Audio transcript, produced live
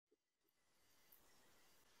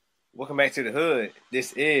Welcome back to the hood.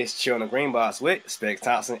 This is Chill on the Green Box with Specks,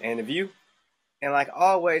 Thompson, and The View. And like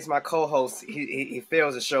always, my co-host, he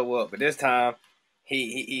fails to show up, but this time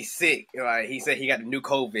he's sick. Like he said he got the new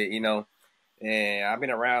COVID, and I've been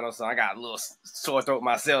around him, so I got a little sore throat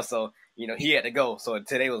myself, so, he had to go. So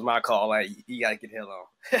today was my call, like, you got to get the hell on.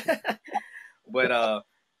 But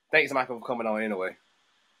thanks, Michael, for coming on anyway.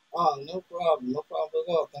 Oh, no problem. No problem at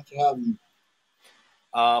all. Thanks for having me.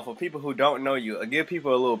 For people who don't know you, give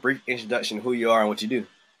people a little brief introduction of who you are and what you do.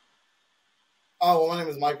 Oh, well, my name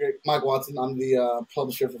is Mike Watson. I'm the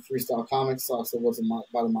publisher for Freestyle Komics, also by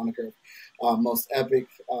the moniker Most Epic.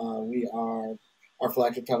 Our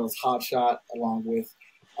flagship title is Hot Shot, along with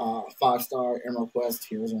 5-Star, Emerald Quest,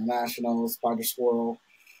 Heroes International, Spider Squirrel,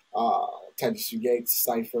 Titus Gates,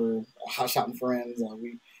 Cypher, Hot Shot and Friends.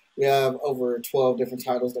 We have over 12 different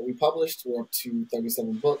titles that we published. We're up to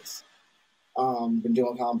 37 books. Been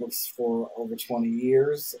doing comic books for over 20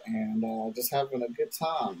 years and just having a good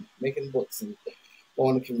time making books and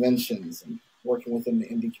going to conventions and working within the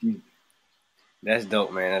indie community. That's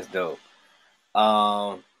dope, man. That's dope.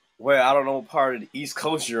 Well, I don't know what part of the East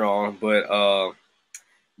Coast you're on, but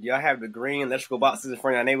y'all have the green electrical boxes in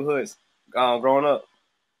front of your neighborhoods growing up?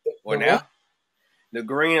 Or now? What? The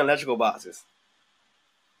green electrical boxes.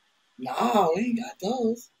 No, we ain't got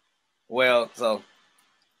those. Well, so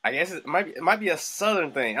I guess it might be a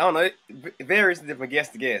southern thing. I don't know. It varies different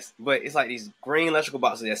guest to guest, but it's like these green electrical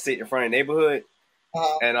boxes that sit in front of the neighborhood.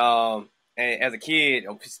 And as a kid,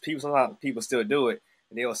 sometimes people still do it.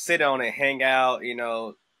 And they'll sit on it, hang out,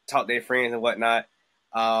 talk to their friends and whatnot.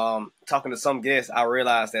 Talking to some guests, I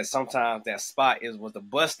realized that sometimes that spot was the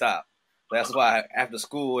bus stop. That's why after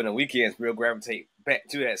school and the weekends, we'll gravitate back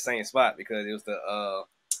to that same spot because it was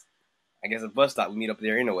I guess, a bus stop. We meet up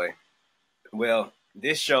there anyway. Well,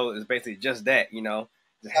 this show is basically just that,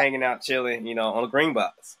 just hanging out, chilling, on the green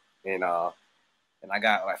box. And I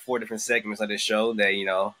got like 4 different segments of this show that,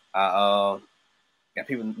 I got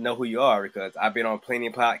people know who you are because I've been on plenty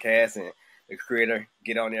of podcasts and the creator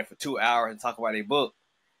get on there for 2 hours and talk about a book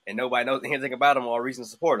and nobody knows anything about them or a reason to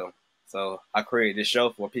support them. So I created this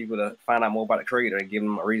show for people to find out more about the creator and give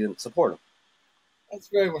them a reason to support them. That's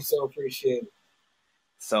very much so appreciated.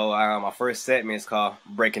 So my first segment is called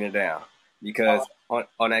Breaking It Down because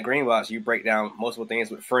on that green box, you break down multiple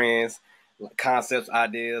things with friends, concepts,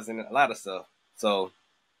 ideas, and a lot of stuff. So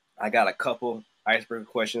I got a couple icebreaker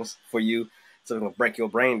questions for you so we can break your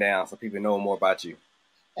brain down so people know more about you.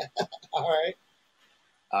 All right.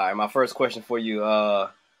 All right, my first question for you,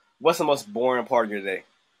 what's the most boring part of your day?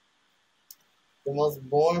 The most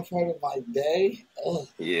boring part of my day? Ugh.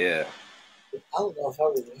 Yeah. I don't know if I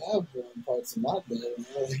really have boring parts of my day.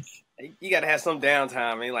 You got to have some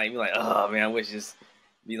downtime. Man. Be like, oh, man, I wish this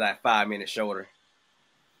be like 5 minutes shorter.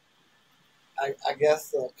 I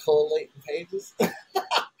guess collating pages.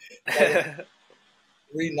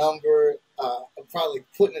 Renumber, probably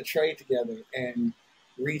putting a trade together and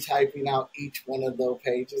retyping out each one of those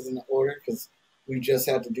pages in the order because we just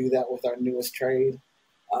had to do that with our newest trade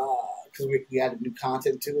because we added new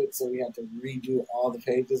content to it, so we had to redo all the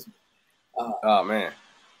pages. Oh, man.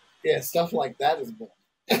 Yeah, stuff like that is boring.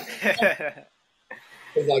 It's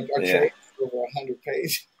like our trade is over 100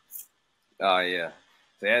 pages. Oh, yeah.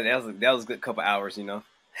 So that was a good couple hours, Yeah,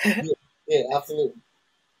 absolutely.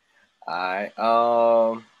 All right.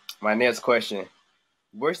 My next question.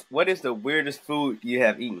 What is the weirdest food you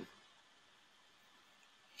have eaten?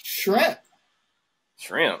 Shrimp.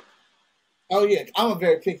 Shrimp? Oh, yeah. I'm a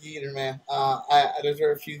very picky eater, man. There's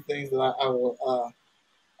very few things that I will...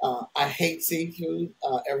 I hate seafood.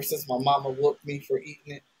 Ever since my mama whooped me for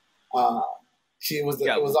eating it.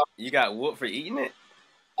 You got whooped for eating it?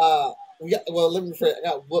 Let me rephrase. I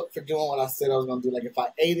got whooped for doing what I said I was going to do. Like, if I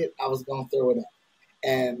ate it, I was going to throw it up.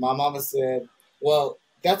 And my mama said, well,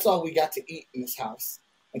 that's all we got to eat in this house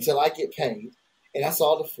until I get paid. And that's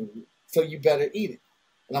all the food. So you better eat it.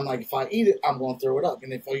 And I'm like, if I eat it, I'm going to throw it up.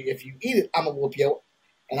 And if you eat it, I'm going to whoop you up.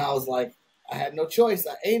 And I was like, I had no choice.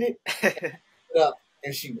 I ate it, threw it up,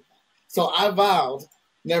 and she would. So I vowed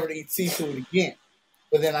never to eat seafood again.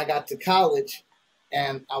 But then I got to college,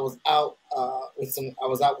 and I was out with some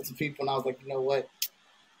people, and I was like, you know what?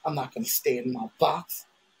 I'm not going to stay in my box.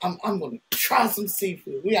 I'm going to try some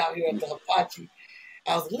seafood. We out here at the hibachi.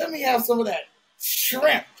 I was like, let me have some of that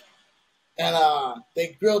shrimp. And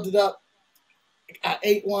they grilled it up. I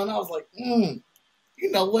ate one. I was like, you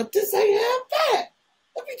know what? This ain't half bad.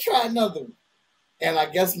 Let me try another one. And I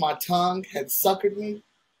guess my tongue had suckered me.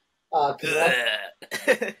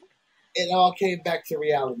 It all came back to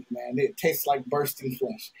reality, man. It tastes like bursting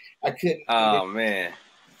flesh. I couldn't. Oh, man.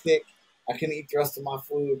 Sick. I couldn't eat the rest of my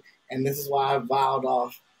food. And this is why I vowed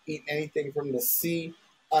off eat anything from the sea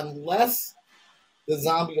unless the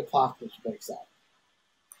zombie apocalypse breaks out.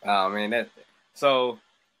 Oh man, so.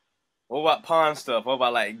 What about pond stuff? What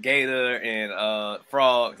about like gator and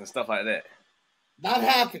frogs and stuff like that? Not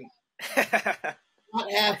happening.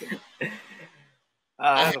 Not happening.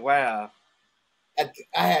 That's wild. I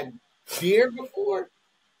had deer before,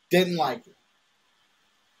 didn't like it.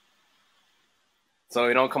 So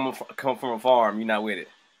you don't come from a farm, you're not with it.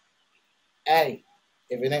 Hey,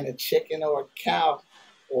 if it ain't a chicken or a cow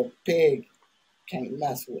or a pig, can't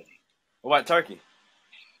mess with it. What about turkey?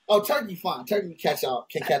 Oh, turkey fine. Turkey can catch up.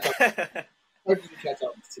 Turkey can catch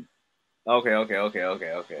up. Okay.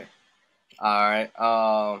 All right.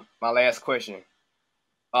 My last question.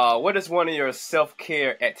 What is one of your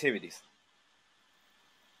self-care activities?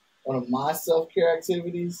 One of my self-care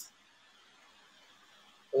activities?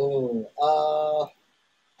 Oh,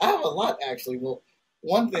 I have a lot actually. Well,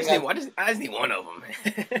 one thing I just need one of them.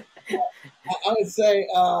 I would say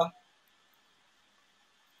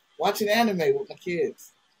watching anime with my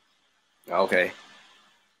kids. Okay.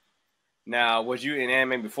 Now, was you in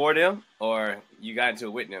anime before them, or you got into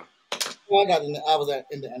it with them? Well, I was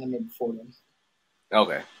into anime before them.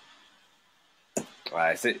 Okay. All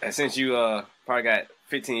right. Since you probably got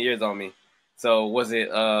 15 years on me, so was it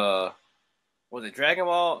Dragon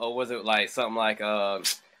Ball, or was it like something like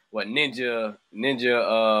what Ninja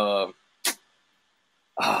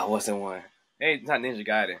what's the one? Hey, it's not Ninja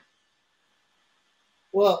Gaiden.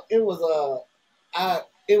 Well, it was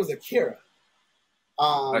Akira.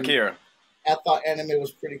 Akira. I thought anime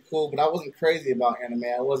was pretty cool, but I wasn't crazy about anime.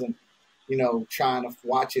 I wasn't, trying to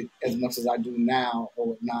watch it as much as I do now or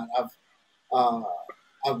whatnot.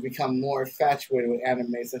 I've become more infatuated with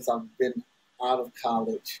anime since I've been out of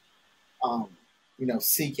college.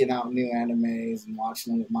 Seeking out new animes and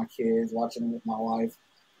watching them with my kids, watching them with my wife.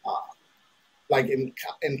 Like in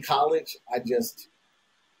college, I guess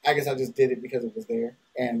I just did it because it was there,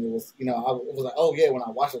 and it was, it was like, oh yeah, when I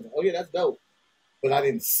watched it, I was like, oh yeah, that's dope, but I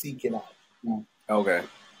didn't seek it out. No. Okay.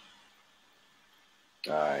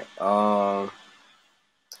 All right.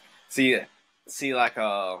 See, like,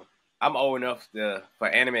 I'm old enough for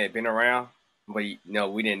anime had been around, but we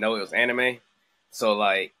didn't know it was anime, so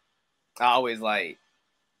like, I always like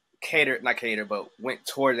not catered, but went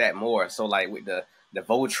toward that more. So like with the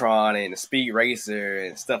Voltron and the Speed Racer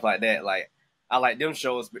and stuff like that, like I like them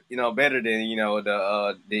shows, better than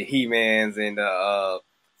the He-Mans and the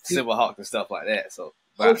Silverhawks and stuff like that. So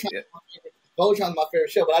Voltron's my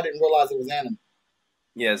favorite show, but I didn't realize it was anime.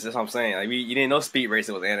 Yes, that's what I'm saying. Like you didn't know Speed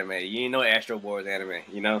Racer was anime. You didn't know Astro Boy was anime.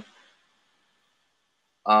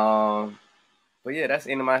 But yeah, that's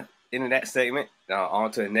into that segment.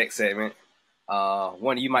 On to the next segment.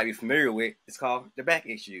 One you might be familiar with. It's called the back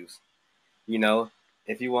issues.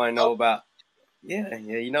 If you want to know about,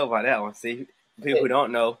 you know about that one. See, people who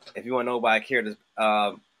don't know, if you want to know about a character's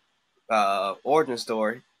origin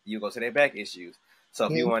story, you go to their back issues. So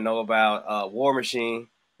if you want to know about War Machine,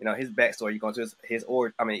 his backstory, you go to his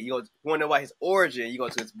origin. I mean, you want to know about his origin, you go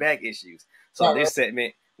to his back issues. So this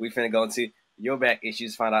segment, we finna go into your back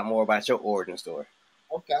issues, find out more about your origin story.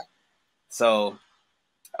 Okay. So,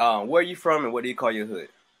 where are you from, and what do you call your hood?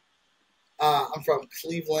 I'm from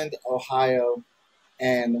Cleveland, Ohio,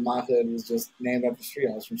 and my hood was just named after the street.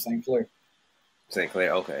 I was from St. Clair. St.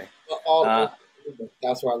 Clair, okay.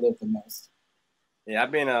 That's where I live the most. Yeah,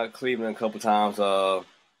 I've been to Cleveland a couple times.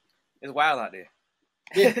 It's wild out there.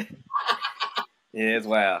 Yeah. Yeah, it's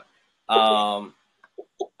wild. I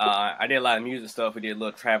did a lot of music stuff. We did a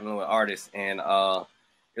little traveling with artists, and it was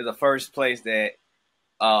the first place that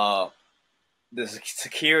the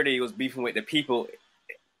security was beefing with the people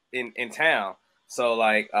in town. So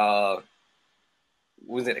like,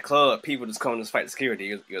 was at the club, people just coming to fight the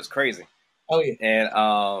security. It was crazy. Oh yeah. And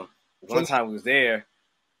one time we was there,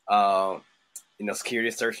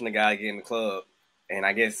 security searching the guy getting in the club, and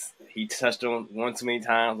I guess he touched him one too many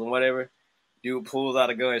times or whatever. Dude pulls out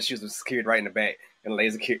a gun and shoots the security right in the back, and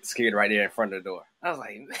lays the security right there in front of the door. I was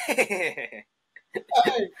like, hey,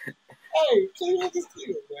 Cleveland is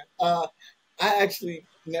Cleveland, man. I actually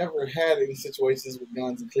never had any situations with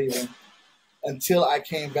guns in Cleveland until I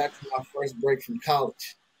came back from my first break from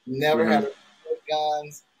college. Never had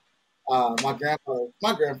guns. My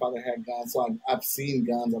grandfather had guns, so I've seen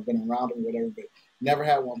guns. I've been around them, whatever, but never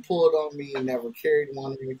had one pulled on me. Never carried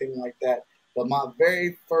one or anything like that. But my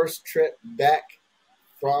very first trip back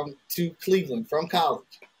to Cleveland from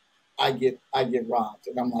college, I get robbed,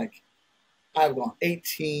 and I'm like, I've gone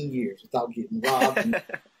 18 years without getting robbed. And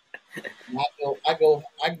I go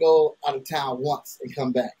out of town once and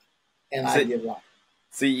come back, and I get robbed.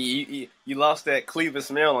 See, you lost that Cleveland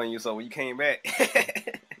smell on you, so when you came back,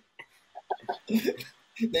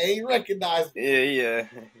 They ain't recognized me. Yeah.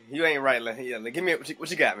 You ain't right. Yeah, give me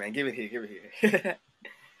what you got, man. Give it here.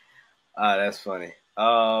 That's funny.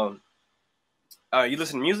 You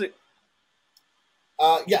listen to music?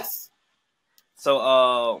 Yes.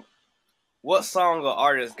 So, what song or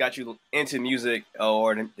artist got you into music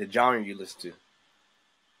or the genre you listen to?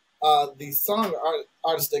 The song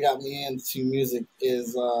artist that got me into music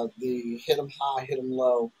is the "Hit 'Em High, Hit 'Em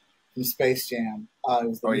Low" from Space Jam. It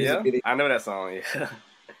was the music video. I know that song. Yeah.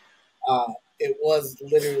 It was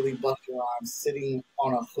literally Busta Rhymes sitting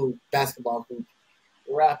on a hoop, basketball hoop,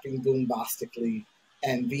 rapping boombastically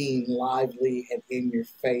and being lively and in your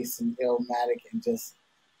face and illmatic, and just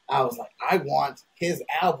I was like, I want his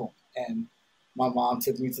album. And my mom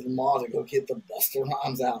took me to the mall to go get the Busta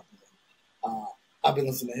Rhymes album. I've been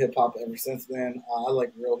listening to hip hop ever since then. I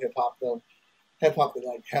like real hip hop though. Hip hop that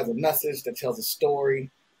like has a message, that tells a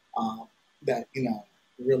story, that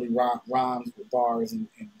really rhymes with bars and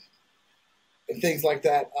things like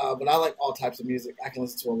that. But I like all types of music. I can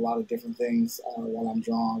listen to a lot of different things while I'm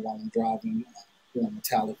drawing, while I'm driving.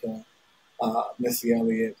 Metallica, Missy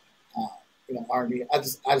Elliott, R&B. I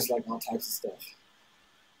just like all types of stuff.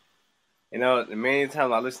 The many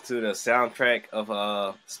times I listen to the soundtrack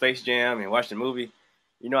of Space Jam and watch the movie,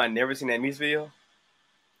 I never seen that music video.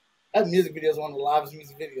 That music video is one of the livest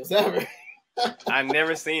music videos ever. I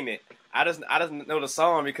never seen it. I just know the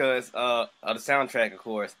song because of the soundtrack, of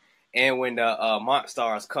course. And when the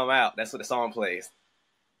Monstars come out, that's what the song plays.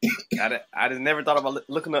 I just never thought about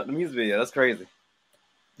looking up the music video. That's crazy.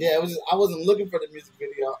 Yeah, I wasn't looking for the music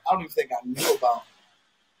video. I don't even think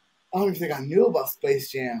I knew about Space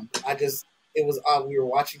Jam. It was we were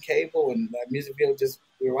watching cable and that music video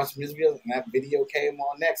we were watching music videos and that video came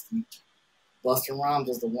on next to me. Busta Rhymes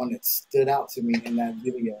was the one that stood out to me in that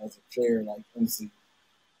video as a player, like MC.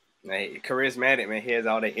 Man, charismatic, man. He has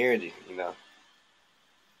all that energy,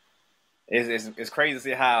 It's crazy to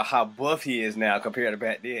see how buff he is now compared to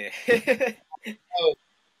back then.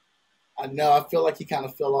 I know. I feel like he kind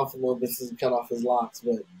of fell off a little bit since he cut off his locks,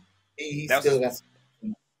 but he still got some.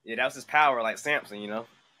 Yeah, that was his power, like Samson, Yeah.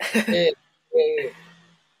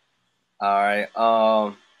 All right.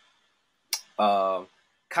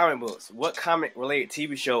 Comic books. What comic-related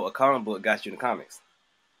TV show or comic book got you in the comics?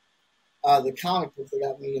 The comic book that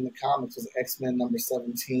got me in the comics was X-Men number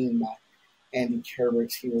 17 by Andy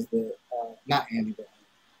Kubert. He was not Andy, but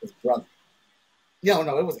his brother.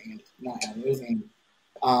 No, it was Andy. Not Andy. It was Andy.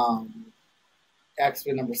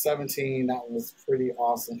 X-Men number 17, that was pretty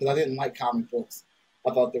awesome because I didn't like comic books.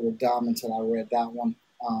 I thought they were dumb until I read that one.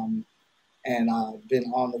 And I've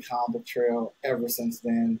been on the comic book trail ever since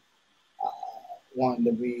then. I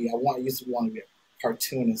used to want to be a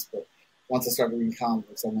cartoonist, but once I started reading comic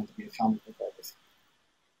books, I wanted to be a comic book artist.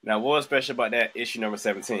 Now, what was special about that issue number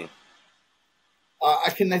 17?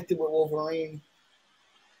 I connected with Wolverine.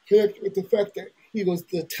 Connected with the fact that he was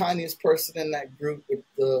the tiniest person in that group with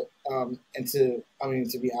to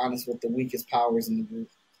be honest, with the weakest powers in the group.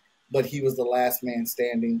 But he was the last man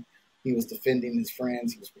standing. He was defending his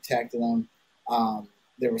friends. He was protecting them.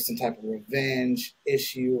 There was some type of revenge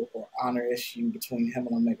issue or honor issue between him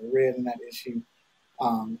and Omega Red in that issue.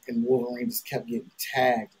 And Wolverine just kept getting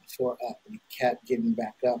tagged and tore up, and he kept getting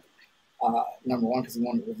back up. Number one, because he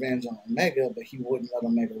wanted revenge on Omega, but he wouldn't let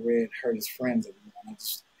Omega Red hurt his friends anymore.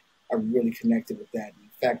 I really connected with that. And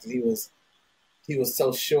the fact that he was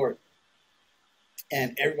so short,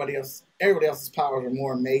 and everybody else's powers were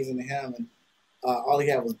more amazing than him, and all he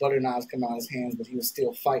had was butter knives come out of his hands, but he was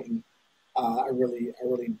still fighting. I really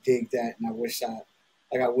dig that, and I wish I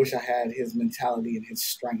had his mentality and his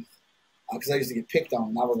strength. Because I used to get picked on,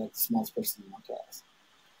 and I was like the smallest person in my class.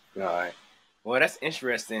 All right. Well, that's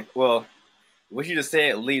interesting. Well, what you just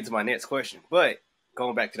said leads to my next question. But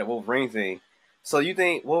going back to the Wolverine thing, so you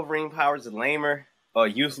think Wolverine powers are lamer or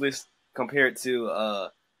useless compared to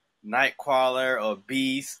Nightcrawler or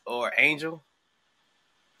Beast or Angel?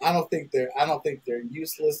 I don't think they're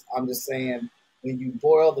useless. I'm just saying when you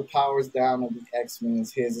boil the powers down of the X-Men,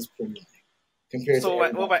 his is pretty lame compared to. So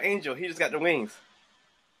what about Angel? He just got the wings.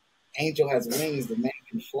 Angel has wings. The man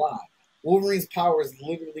can fly. Wolverine's powers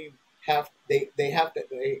literally have an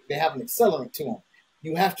accelerant to him.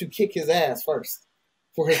 You have to kick his ass first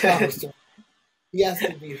for his powers to work. He has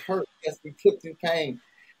to be hurt. He has to be put through pain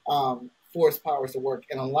for his powers to work.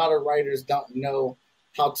 And a lot of writers don't know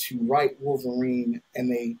how to write Wolverine, and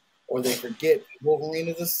they forget that Wolverine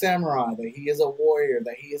is a samurai, that he is a warrior,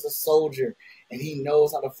 that he is a soldier, and he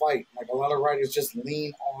knows how to fight. Like a lot of writers just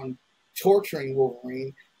lean on torturing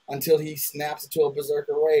Wolverine until he snaps into a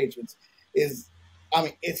berserker rage, which is,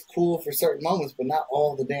 it's cool for certain moments, but not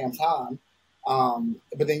all the damn time.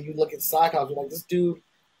 But then you look at Cyclops, you're like, this dude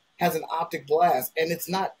has an optic blast, and it's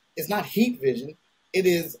not heat vision. It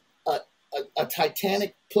is a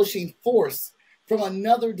titanic pushing force from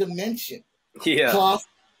another dimension. Yeah. Tossed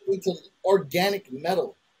into organic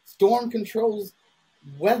metal. Storm controls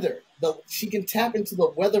weather. She can tap into the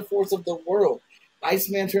weather force of the world.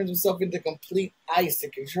 Iceman turns himself into complete ice to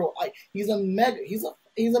control ice. He's a mega. He's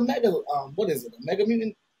a mega. What is it? A mega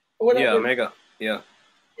mutant or whatever. Yeah, mega. Yeah.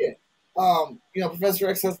 Yeah. Professor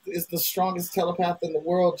X is the strongest telepath in the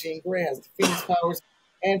world. Jean Grey has the Phoenix powers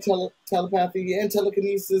and telepathy and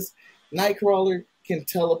telekinesis. Nightcrawler can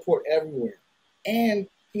teleport everywhere, and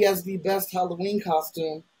he has the best Halloween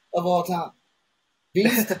costume of all time.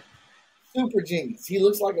 Beast, super genius. He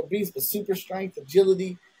looks like a beast, but super strength,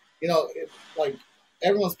 agility. Like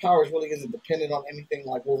everyone's powers really isn't dependent on anything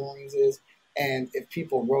like Wolverine's is. And if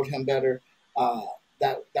people wrote him better,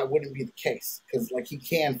 that wouldn't be the case, because like he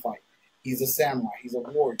can fight. He's a samurai. He's a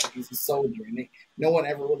warrior. He's a soldier, and no one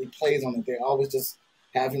ever really plays on it. They always just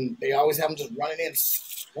have him. They always have him just running in,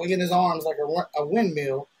 swinging his arms like a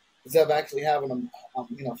windmill, instead of actually having him,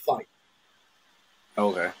 fight.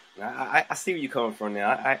 Okay, I see where you're coming from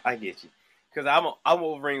now. I get you, because I'm a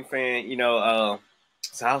Wolverine fan.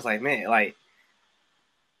 So I was like, man, like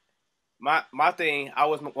my thing. I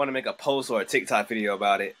always want to make a post or a TikTok video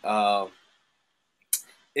about it.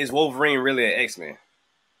 Is Wolverine really an X-Men?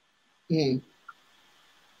 Mm-hmm.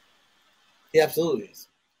 He absolutely is.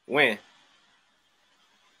 When?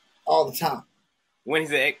 All the time. When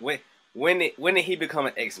did he become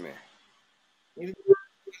an X-Men?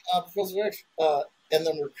 Professor X and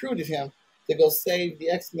then recruited him to go save the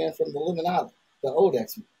X-Men from the Living Island, the old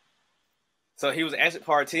X-Men. So he was actually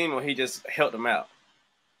part of the team, or he just helped them out?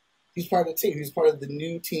 He's part of the team. He's part of the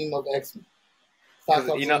new team of X-Men. Because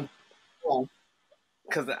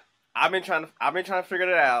I've been trying to figure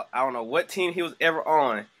it out. I don't know what team he was ever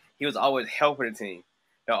on. He was always helping the team.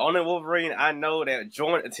 The only Wolverine I know that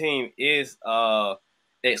joined the team is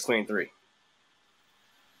X-Queen 3.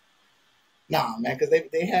 Nah, man, because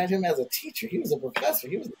they had him as a teacher. He was a professor.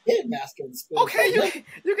 He was the headmaster of the school. Okay,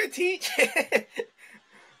 you can teach.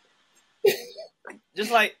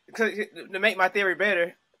 Just like, to make my theory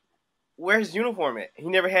better, where's his uniform at? He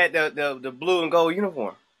never had the blue and gold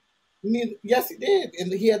uniform. Yes, he did,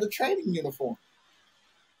 and he had the training uniform.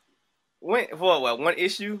 One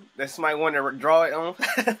issue that somebody wanted to draw it on?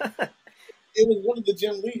 It was one of the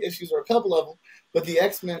Jim Lee issues, or a couple of them. But the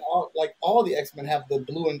X-Men, all the X-Men have the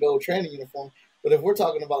blue and gold training uniform. But if we're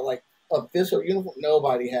talking about like official uniform,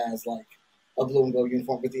 nobody has like a blue and gold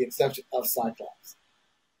uniform, with the exception of Cyclops.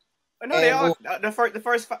 No, they all. The first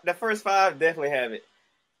five definitely have it.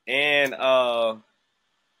 And no,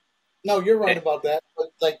 you're right about that.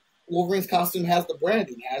 But like Wolverine's costume has the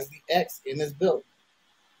branding, has the X in his belt.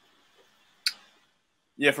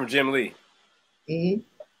 Yeah, from Jim Lee. Mm-hmm.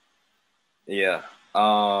 Yeah.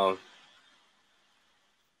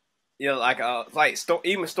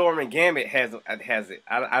 Even Storm and Gambit has it.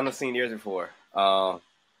 I've seen theirs before. But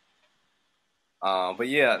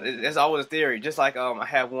yeah, it's always a theory. Just like I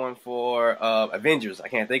have one for Avengers. I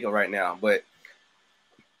can't think of right now, but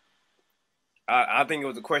I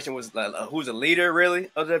think the question was who's the leader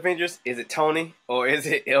really of the Avengers? Is it Tony or is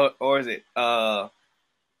it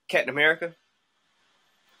Captain America?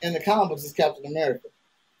 In the comic books, it's Captain America.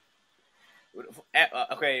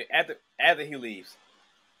 Okay, after he leaves.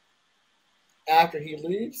 After he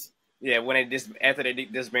leaves? Yeah, after they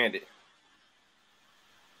disbanded.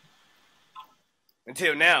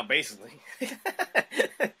 Until now, basically.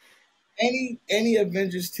 Any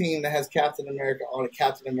Avengers team that has Captain America on it,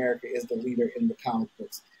 Captain America is the leader in the comic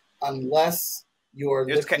books, unless you're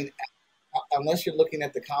looking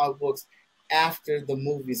at the comic books after the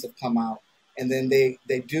movies have come out, and then they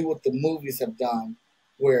do what the movies have done,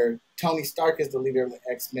 where Tony Stark is the leader of the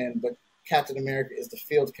X-Men, but Captain America is the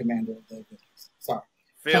field commander of the Avengers. Sorry,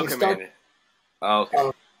 field commander.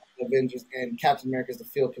 Okay. Avengers, and Captain America is the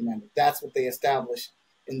field commander. That's what they established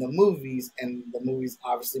in the movies, and the movies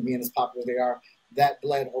obviously being as popular as they are, that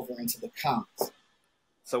bled over into the comics.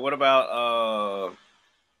 So what about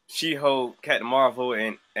She-Hulk, Captain Marvel,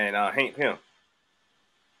 and Hank Pym?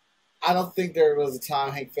 I don't think there was a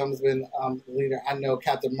time Hank Pym has been the leader. I know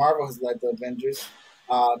Captain Marvel has led the Avengers.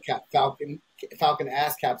 Falcon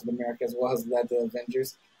as Captain America as well has led the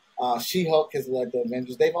Avengers. She-Hulk has led the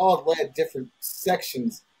Avengers. They've all led different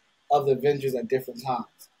sections of the Avengers at different times.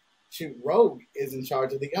 Rogue is in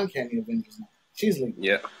charge of the Uncanny Avengers now. She's leading.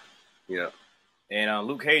 Yeah. And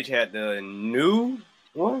Luke Cage had the new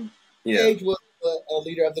one? Yeah. Cage was a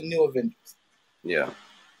leader of the new Avengers. Yeah.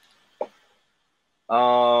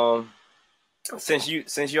 since you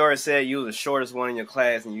already said you were the shortest one in your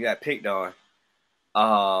class and you got picked on,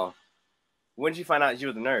 when did you find out you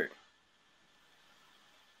were the nerd?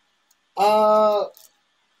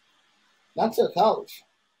 Not till college.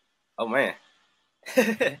 Oh man.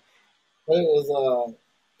 But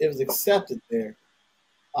it was accepted there.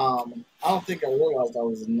 I don't think I realized I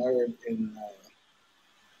was a nerd in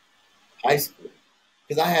high school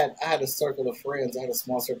because I had a circle of friends. I had a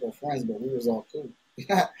small circle of friends, but we was all cool.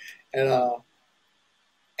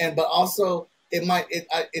 But also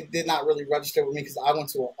it did not really register with me because I went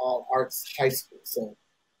to an all arts high school. So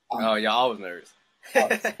oh, y'all always nerds.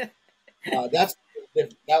 That's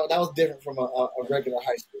different. That was different from a regular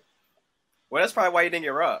high school. Well, that's probably why you didn't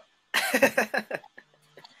get robbed.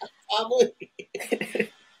 Probably.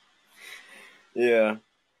 Yeah,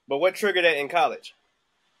 but what triggered that in college?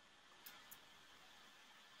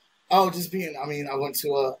 Oh, just being. I mean, I went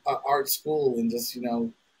to a art school and just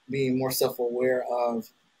being more self-aware of,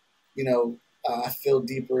 I fell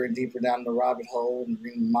deeper and deeper down the rabbit hole and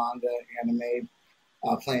reading manga, anime,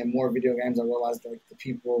 playing more video games. I realized like the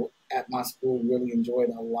people at my school really enjoyed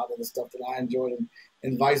a lot of the stuff that I enjoyed,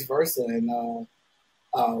 and vice versa. And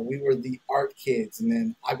we were the art kids, and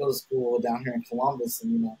then I go to school down here in Columbus,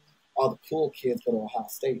 and all the cool kids go to Ohio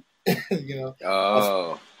State.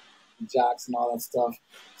 Oh, jocks and all that stuff.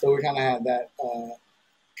 So we kind of had that,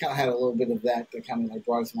 kind of had a little bit of that kind of like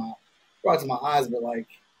brought to my eyes, but like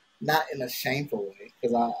not in a shameful way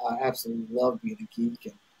because I absolutely love being a geek.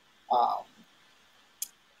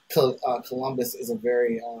 And Columbus is a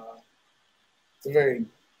very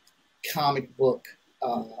comic book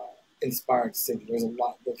inspired city. There's a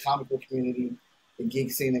lot. The comic book community, the geek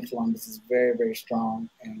scene in Columbus is very, very strong.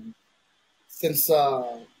 And since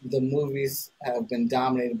the movies have been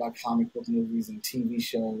dominated by comic book movies and TV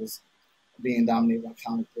shows being dominated by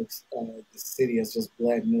comic books, the city has just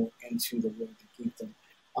bled more into the world of geekdom.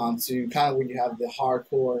 To kind of where you have the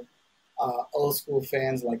hardcore, old school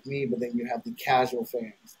fans like me, but then you have the casual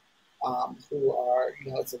fans who are,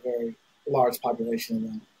 it's a very large population of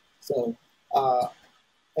them. So I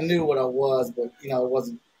knew what I was, but it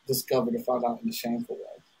wasn't discovered to find out in a shameful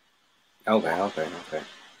way. Okay.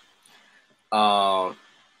 A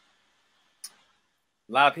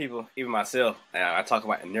lot of people, even myself, I talk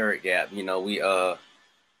about the nerd gap. We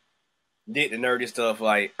did the nerdy stuff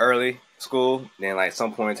like early school, then like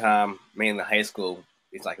some point in time, mainly high school,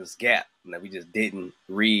 it's like this gap. We just didn't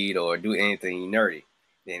read or do anything nerdy.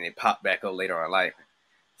 Then it popped back up later on in life.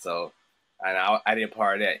 So I did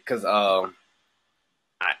part of that because I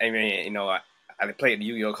played the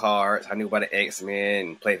Yu-Gi-Oh cards. I knew about the X-Men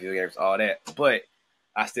and played video games, all that. But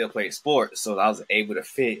I still played sports, so I was able to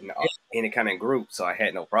fit in any kind of group, so I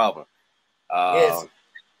had no problem. Yes,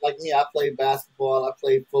 like me, I played basketball, I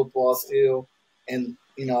played football still, and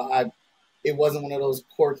it wasn't one of those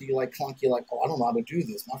quirky, like clunky, like, oh, I don't know how to do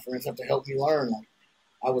this. My friends have to help me learn. Like,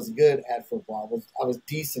 I was good at football. I was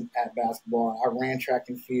decent at basketball. I ran track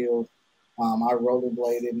and field. I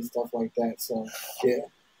rollerbladed and stuff like that. So yeah.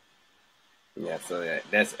 Yeah, so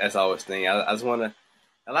that's always the thing. I just want to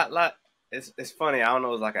a lot. It's funny. I don't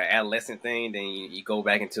know. It's like an adolescent thing. Then you go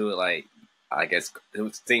back into it. Like I guess it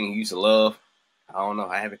was a thing you used to love. I don't know.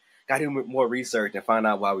 I haven't got to do more research and find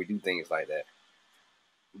out why we do things like that.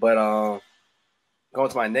 But going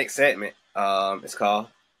to my next segment. It's called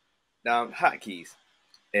Hotkeys,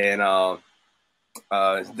 and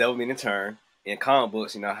it's Devil Mean Turn. In comic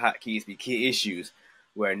books, hotkeys be key issues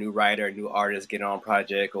where a new writer, a new artist get on a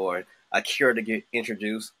project, or a character get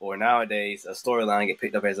introduced, or nowadays a storyline get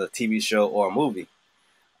picked up as a TV show or a movie.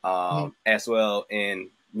 As well in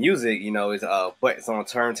music, is buttons on a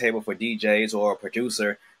turntable for DJs or a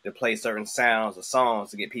producer to play certain sounds or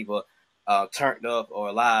songs to get people turned up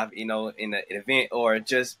or live, in an event or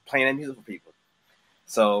just playing that music for people.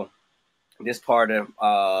 So this part of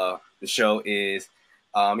the show is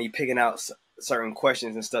me picking out certain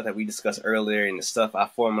questions and stuff that we discussed earlier and the stuff I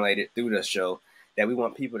formulated through the show that we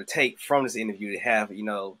want people to take from this interview to have,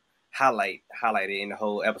 highlighted in the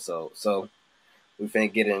whole episode. So we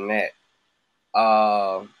finna get in that.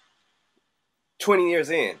 20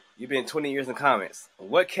 years in, you've been 20 years in comics.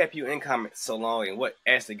 What kept you in comics so long, and what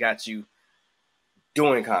actually got you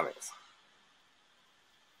doing comics?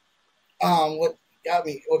 What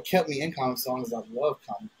kept me in comics so long is I love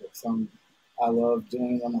comic books. I love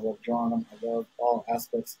doing them. I love drawing them. I love all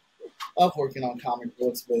aspects of working on comic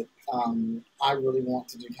books. But I really want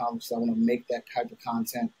to do comics. I want to make that type of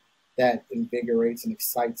content that invigorates and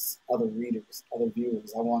excites other readers, other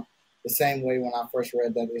viewers. I want the same way when I first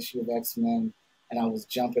read that issue of X-Men and I was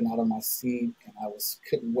jumping out of my seat and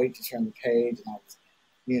couldn't wait to turn the page and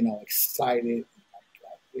I was, excited,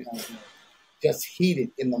 just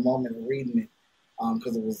heated in the moment of reading it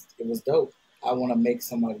because it was dope. I want to make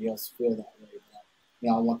somebody else feel that way.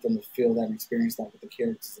 I want them to feel that and experience that with the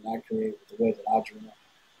characters that I create, with the way that I draw.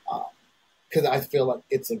 Because I feel like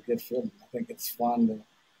it's a good feeling. I think it's fun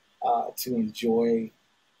to enjoy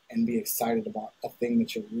and be excited about a thing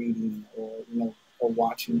that you're reading or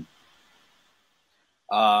watching.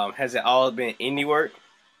 Has it all been indie work?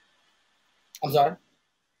 I'm sorry?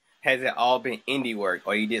 Has it all been indie work,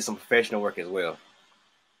 or you did some professional work as well?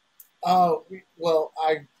 Well,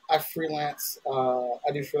 I freelance.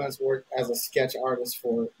 I do freelance work as a sketch artist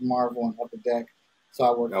for Marvel and Upper Deck. So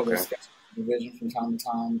I work for the sketch division from time to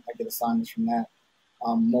time. I get assignments from that.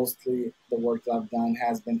 Mostly the work that I've done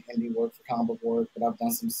has been indie work for comic book work, but I've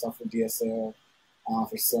done some stuff for DSL,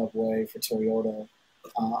 for Subway, for Toyota.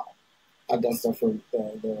 I've done stuff for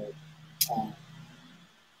the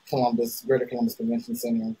Greater Columbus Convention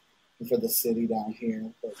Center, and for the city down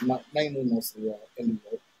here, but mostly indie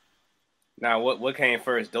work. Now, what came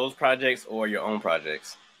first, those projects or your own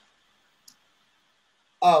projects?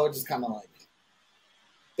 Oh, it just kind of like,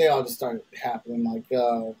 they all just started happening. Like,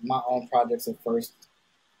 my own projects at first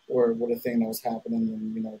were the thing that was happening.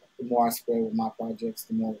 And, the more I spread with my projects,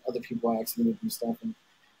 the more other people ask me to do stuff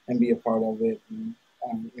and be a part of it. And,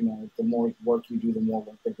 the more work you do, the more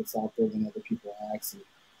work that gets out there than other people ask. And,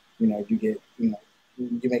 you get, you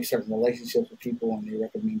make certain relationships with people and they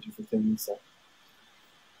recommend you for things. So.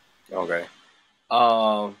 Okay.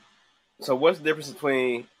 So what's the difference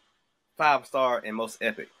between 5-star and most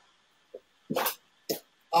epic?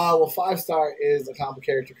 Well, 5-star is a comic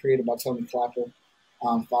character created by Tony Clapper.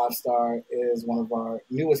 5-star is one of our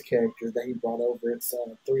newest characters that he brought over. It's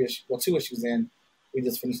 2 issues in. We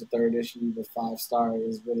just finished the 3rd issue. But 5-star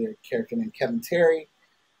is really a character named Kevin Terry.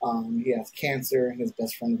 He has cancer, and his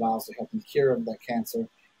best friend vows to help him cure that cancer.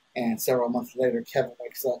 And several months later, Kevin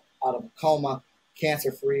wakes up out of a coma,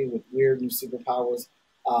 cancer-free, with weird new superpowers.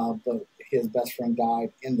 But his best friend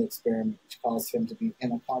died in the experiment, which caused him to be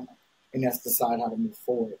in a coma. And he has to decide how to move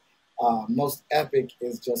forward. Most epic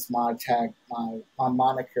is just my tag, my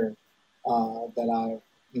moniker that I've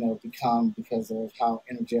become because of how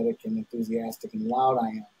energetic and enthusiastic and loud I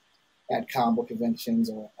am at comic book conventions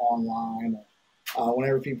or online. Or,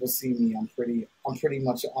 whenever people see me, I'm pretty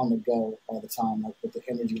much on the go all the time, like with the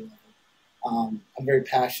energy level. I'm very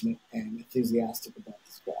passionate and enthusiastic about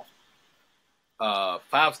this stuff.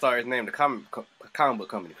 5-star is named the comic book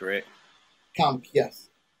company, correct? Yes.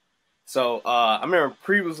 So I remember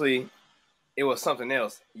previously it was something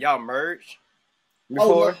else. Y'all merged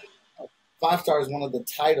before? Oh, 5-star is one of the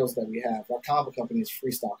titles that we have. Our comic book company is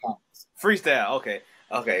Freestyle Komics. Freestyle, okay.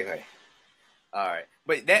 All right.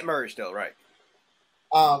 But that merged though, right?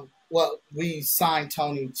 Well, we signed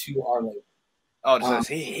Tony to our label. Oh,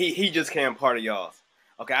 he just became part of y'all's.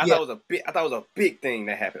 Okay, I thought it was a big thing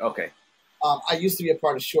that happened. Okay. I used to be a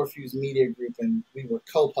part of Short Fuse Media Group, and we were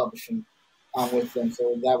co-publishing with them.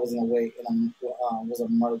 So that was in a way, was a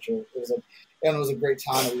merger. It was a great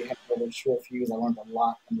time that we had over Short Fuse. I learned a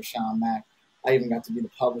lot under Sean Mack. I even got to be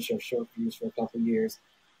the publisher of Short Fuse for a couple of years.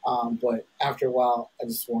 But after a while, I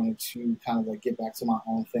just wanted to kind of like get back to my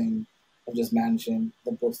own thing of just managing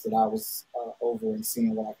the books that I was over and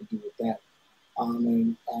seeing what I could do with that.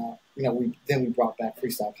 We brought back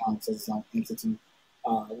Freestyle Komics as its own entity.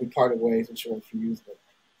 We parted ways with Short Fuse, but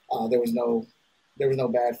there was no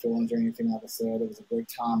bad feelings or anything. Like I said, it was a great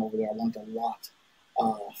time over there. I learned a lot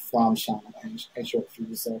from Sean and Short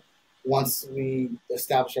Fuse. So once we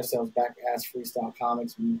established ourselves back as Freestyle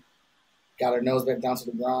Komics, we got our nose back down to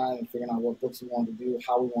the grind and figuring out what books we wanted to do,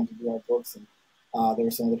 how we wanted to do our books. And there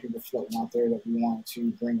were some other people floating out there that we wanted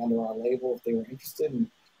to bring under our label if they were interested. And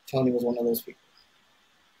Tony was one of those people.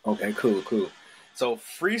 Okay, cool. So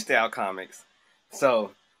Freestyle Komics.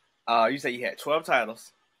 So you say you had 12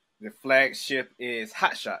 titles. The flagship is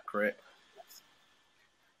Hot Shot, correct? Yes.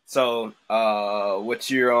 So what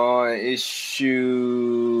you're on,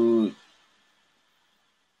 issue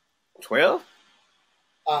 12?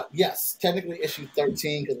 Yes, technically issue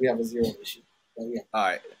 13 because we have a 0 issue. But yeah. All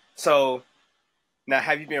right. So now,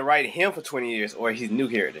 have you been writing him for 20 years, or he's a new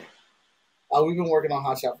character? We've been working on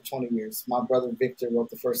Hot Shot for 20 years. My brother Victor wrote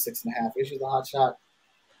the first 6.5 issues of Hot Shot.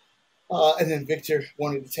 And then Victor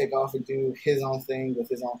wanted to take off and do his own thing with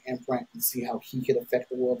his own imprint and see how he could affect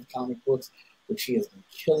the world of comic books, which he has been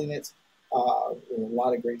killing it. With a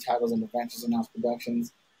lot of great titles on Adventures in House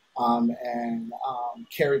Productions. And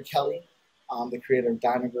Carrie Kelly, the creator of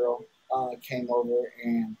Dino Girl, came over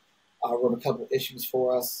and wrote a couple issues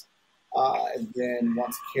for us. And then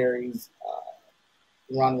once Carrie's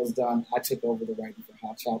run was done, I took over the writing for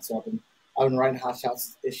Hot Shots. So I've been writing Hot Shots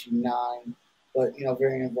since issue 9, but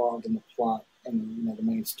very involved in the plot in the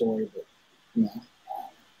main story, but you know,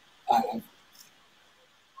 I,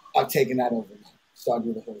 I've taken that over now. So I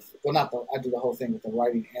do the whole thing. Well, I do the whole thing with the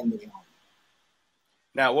writing and the drawing.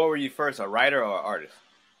 Now, what were you first, a writer or an artist?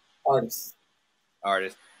 Artist.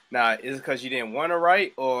 Artist. Now, is it because you didn't want to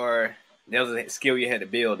write, or there was a skill you had to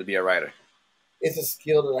build to be a writer? It's a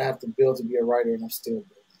skill that I have to build to be a writer, and I'm still building.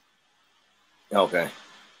 Okay.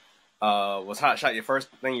 Was Hot Shot your first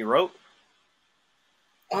thing you wrote?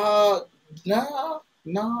 No.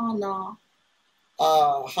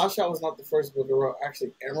 Hot Shot was not the first book I wrote.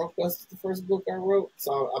 Actually, Emerald Quest is the first book I wrote.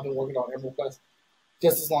 So I've been working on Emerald Quest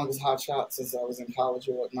just as long as Hot Shot since I was in college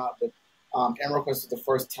or whatnot. But Emerald Quest was the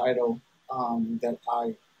first title that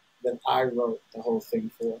I wrote the whole thing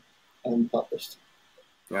for and published.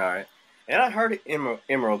 All right. And I heard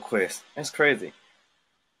Emerald Quest. That's crazy.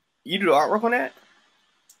 You do the artwork on that?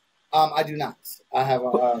 I do not. I have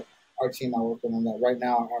a art team I work with on that. Right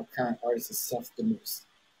now, our current artist is Seth the Moose.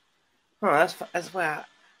 Huh, that's why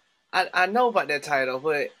I know about that title,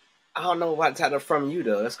 but I don't know about the title from you,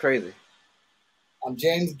 though. That's crazy.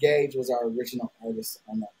 James Gage was our original artist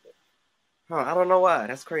on that book. Huh, I don't know why.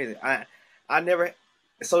 That's crazy. I never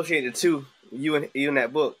associated the two, you and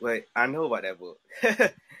that book, but I know about that book.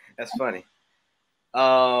 That's funny.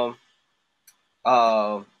 So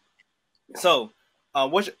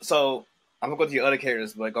I'm gonna go to your other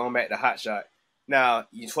characters, but going back to Hot Shot. Now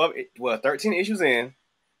you 13 issues in.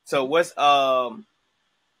 So what's are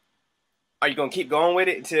you gonna keep going with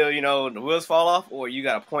it until the wheels fall off, or you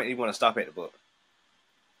got a point you want to stop at the book?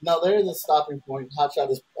 No, there is a stopping point. Hot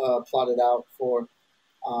Shot is plotted out for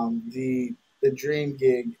the dream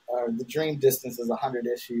gig or the dream distance is 100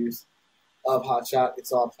 issues of Hot Shot.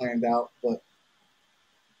 It's all planned out, but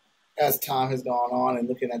as time has gone on and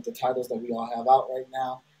looking at the titles that we all have out right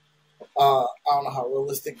now, I don't know how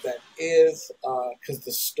realistic that is because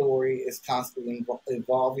the story is constantly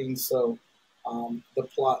evolving. So the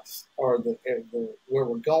plots or the where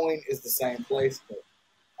we're going is the same place, but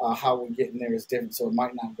how we're getting there is different. So it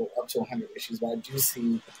might not go up to 100 issues, but I do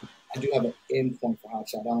have an end point for Hot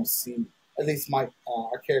Shot. I don't see, at least Mike,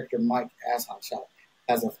 our character Mike as Hot Shot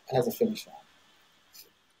has a finish line.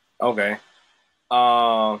 Okay.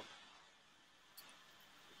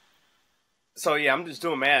 So yeah, I'm just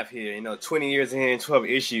doing math here. 20 years in, 12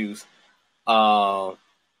 issues.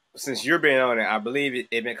 Since you're been on it, I believe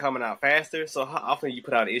it been coming out faster. So how often you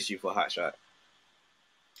put out an issue for Hot Shot?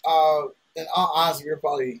 In all honesty, you're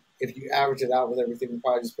probably, if you average it out with everything, we're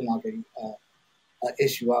probably just putting like an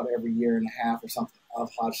issue out every year and a half or something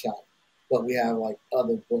of Hot Shot. But we have like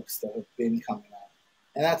other books that have been coming out,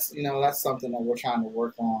 and that's something that we're trying to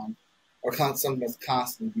work on, or something that's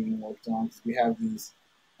constantly being worked on because we have these.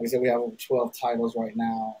 Like I said, we have over 12 titles right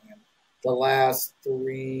now, and the last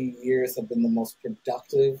 3 years have been the most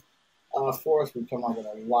productive for us. We've come up with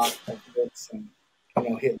a lot of books and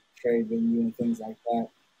hit trade venue and things like that.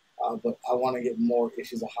 But I want to get more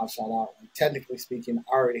issues of Hot Shot out. And technically speaking,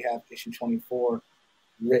 I already have issue 24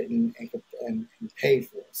 written and paid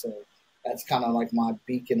for. So that's kind of like my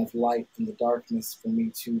beacon of light in the darkness for me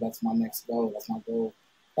too. That's my next goal. That's my goal.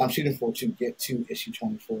 I'm shooting for to get to issue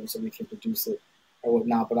 24 so we can produce it or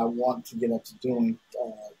whatnot. But I want to get up to doing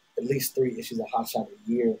at least 3 issues of Hot Shot a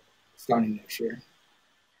year starting next year.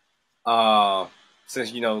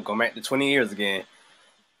 Since go back to 20 years again.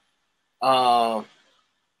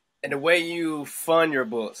 And the way you fund your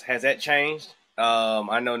books, has that changed?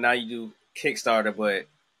 I know now you do Kickstarter, but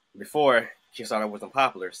before Kickstarter wasn't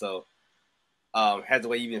popular. So has the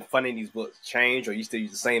way you've been funding these books changed, or you still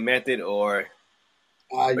use the same method, or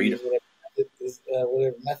I use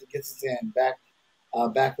whatever method gets us in.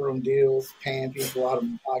 Backroom deals, paying people out of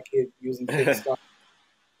my pocket, using Kickstarter,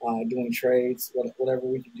 doing trades, whatever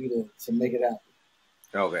we can do to make it happen.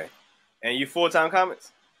 Okay. And you full-time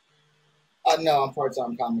comics? No, I'm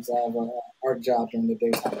part-time comics. I have an art job during the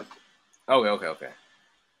daytime. Okay.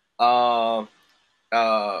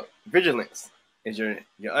 Vigilance is your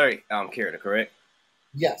other character, correct?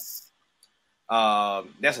 Yes.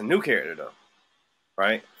 That's a new character though,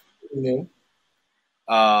 right? New.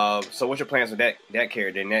 So what's your plans with that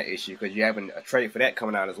character in that issue? Because you have a trade for that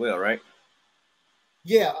coming out as well, right?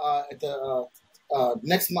 Yeah. At the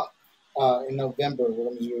next month in November, we're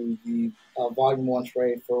going to do the Volume 1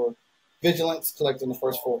 trade for Vigilance, collecting the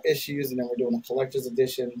first 4 issues, and then we're doing a collector's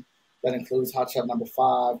edition that includes Hot Shot number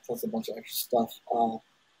 5 plus a bunch of extra stuff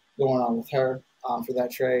going on with her for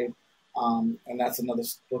that trade. And that's another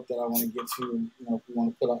book that I want to get to. We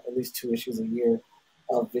want to put out at least 2 issues a year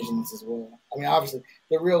of Vigilance as well. I mean, obviously,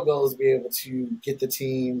 the real goal is to be able to get the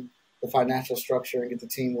team, the financial structure, and get the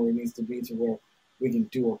team where it needs to be to where we can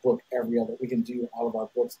do a book every other. We can do all of our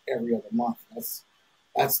books every other month. That's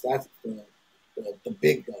the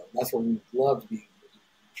big goal. That's what we'd love to be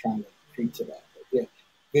trying to create to that. But yeah,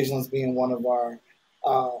 Vigilance being one of our.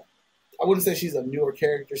 I wouldn't say she's a newer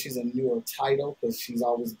character. She's a newer title because she's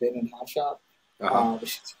always been in Hot Shot. But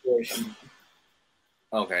she's where she.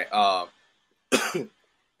 Okay.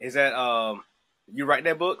 Is that you write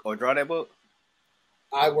that book or draw that book?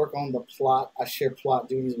 I work on the plot. I share plot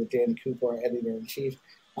duties with Dan Cooper, our editor in chief.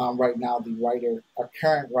 Right now, our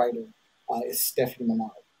current writer, is Stephanie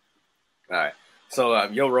Menard. All right. So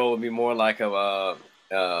your role would be more like in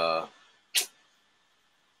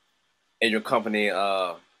your company,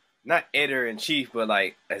 not editor in chief, but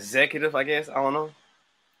like executive, I guess. I don't know.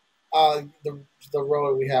 The role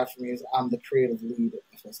that we have for me is I'm the creative lead at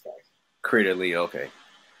FSKon. Creative lead, okay,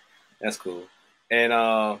 that's cool. And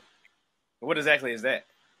what exactly is that?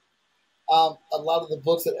 A lot of the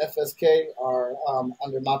books at FSK are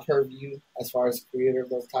under my purview as far as creator of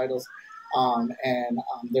those titles, and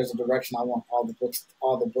there's a direction I want all the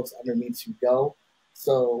books under me to go.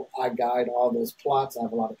 So I guide all those plots. I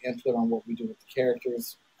have a lot of input on what we do with the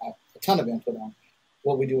characters. I have a ton of input on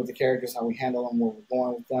what we do with the characters, how we handle them, where we're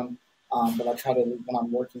going with them. But I try to, when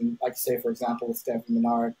I'm working, like say, for example, with Stephanie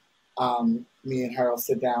Menard, me and her will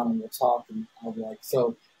sit down and we'll talk, and I'll be like,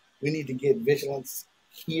 so we need to get Vigilance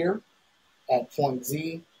here at point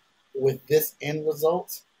Z with this end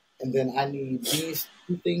result, and then I need these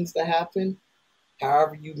 2 things to happen.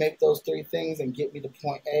 However you make those 3 things and get me to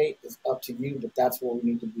point A is up to you, but that's where we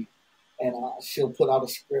need to be. And she'll put out a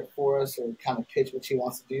script for us or kind of pitch what she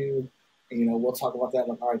wants to do. And, we'll talk about that.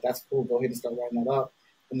 Like, all right, that's cool. Go ahead and start writing that up.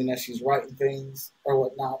 And then as she's writing things or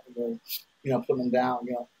whatnot, we'll, putting them down,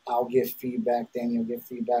 I'll give feedback. Daniel will give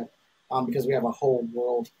feedback because we have a whole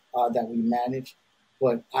world that we manage.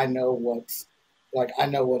 But I know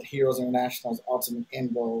what Heroes International's ultimate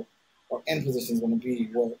end goal or end position is going to be,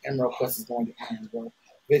 where Emerald Quest is going to end, where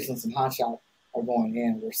Vigilance and Hotshot are going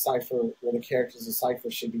in, where the characters of Cypher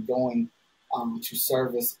should be going to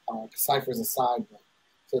service. Cypher's a side book,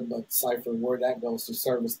 but Cypher, where that goes to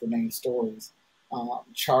service the main stories.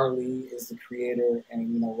 Charlie is the creator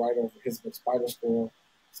and writer of his book Spider Squirrel,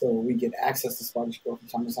 so we get access to Spider Squirrel from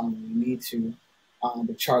time to time when we need to.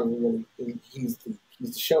 But Charlie really, he's the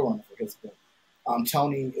showrunner for his book.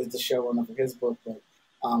 Tony is the showrunner for his book, but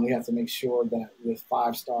we have to make sure that with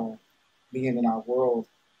 5-Star being in our world,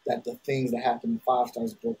 that the things that happen in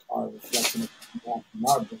 5-Star's book are a reflection of what happens in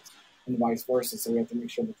our books, and vice versa. So we have to make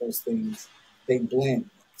sure that those things, they blend.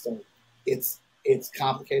 So it's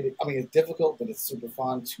complicated. I mean, it's difficult, but it's super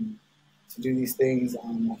fun to do these things.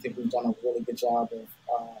 I think we've done a really good job of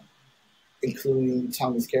including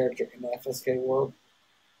Tony's character in the FSK world,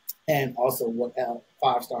 and also what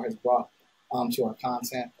 5-Star has brought to our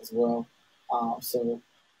content as well. So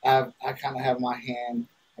I kind of have my hand.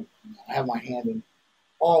 I have my hand in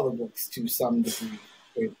all the books to some degree.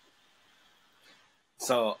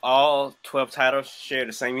 So all 12 titles share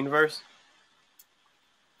the same universe?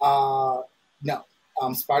 No.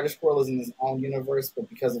 Spider Squirrel is in his own universe, but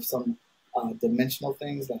because of some dimensional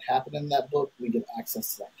things that happen in that book, we get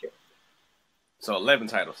access to that character. So 11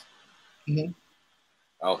 titles. Mm-hmm.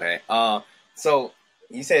 Okay. So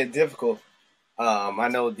you said difficult. I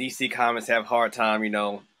know DC Comics have a hard time,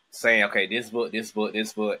 saying, okay, this book,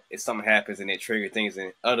 if something happens and it triggers things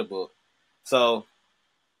in other book. So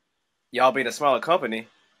y'all being a smaller company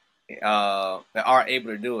that are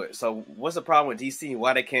able to do it. So what's the problem with DC?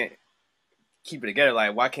 Why they can't keep it together?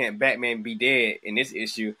 Like, why can't Batman be dead in this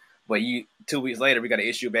issue, but 2 weeks later we got an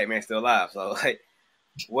issue Batman still alive? So like,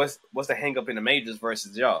 what's the hang up in the majors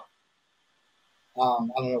versus y'all? I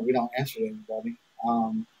don't know. We don't answer to anybody.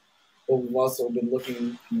 But we've also been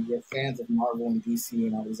looking. We're fans of Marvel and DC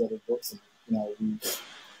and all these other books, and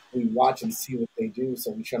we watch and see what they do.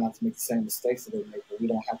 So we try not to make the same mistakes that they make. But we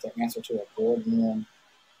don't have to answer to a boardroom.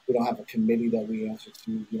 We don't have a committee that we answer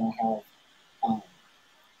to. We don't have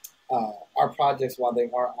our projects. While they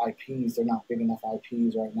are IPs, they're not big enough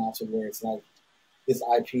IPs right now to where it's like this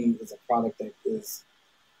IP is a product that is,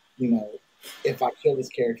 if I kill this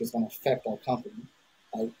character, it's going to affect our company.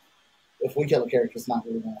 Like, if we kill a character, it's not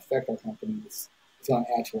really going to affect our company. It's going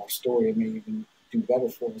to add to our story. It may even do better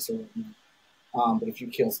for us. But if you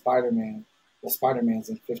kill Spider-Man, well, Spider-Man's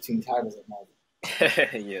in 15 titles at Marvel.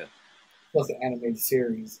 Yeah. Plus an animated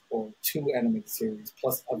series or 2 animated series,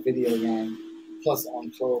 plus a video game, plus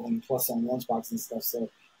on clothing, plus on lunchbox and stuff. So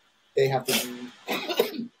they have to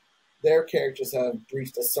be, their characters have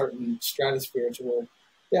breached a certain stratosphere to where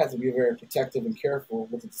they have to be very protective and careful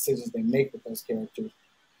with the decisions they make with those characters.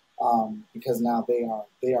 Because now they are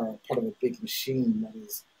part of a big machine that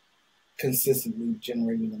is consistently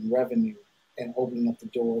generating them revenue and opening up the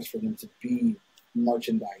doors for them to be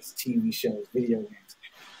merchandise, TV shows, video games.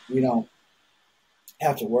 We don't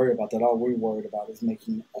have to worry about that. All we're worried about is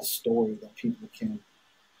making a story that people can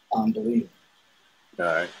believe. All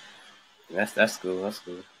right, that's cool. That's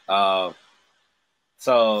cool.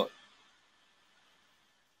 So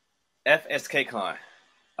FSKon,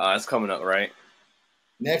 it's coming up, right?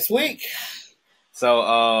 Next week.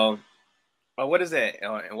 So, what is that,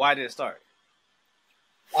 and why did it start?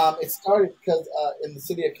 It started because in the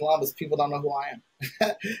city of Columbus, people don't know who I am.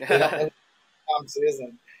 They don't know who Thompson is,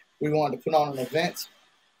 and we wanted to put on an event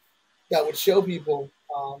that would show people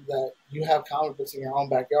that you have comic books in your own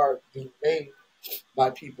backyard being made by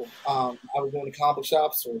people. I was going to comic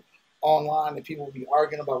shops or online, and people would be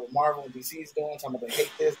arguing about what Marvel and DC is doing, talking about they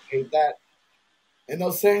hate this, they hate that. And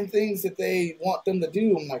those same things that they want them to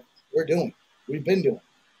do, I'm like, we're doing. We've been doing.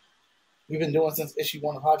 We've been doing since issue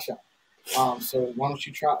 1 of Hot Shot. So why don't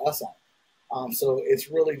you try us out? So it's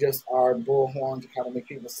really just our bullhorn to kind of make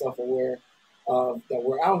people self-aware that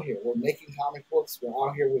we're out here. We're making comic books. We're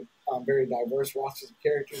out here with very diverse rosters of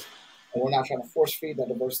characters, and we're not trying to force feed that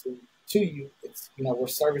diversity to you. It's, we're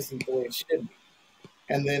servicing the way it should be.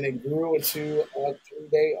 And then it grew into a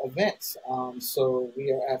 3-day event. So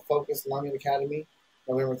we are at Focus Learning Academy,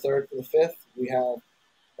 November 3rd to the 5th. We have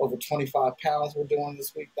over 25 panels we're doing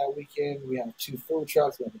this week, that weekend. We have 2 food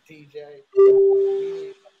trucks. We have a DJ.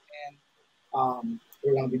 And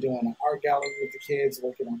we're going to be doing an art gallery with the kids,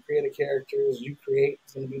 working on creative characters. You Create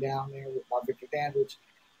is going to be down there with Victor Dandridge.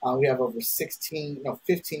 We have over 15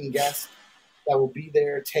 guests that will be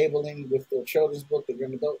there tabling with their children's book, their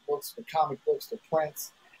young adult books, their comic books, their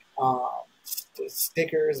prints,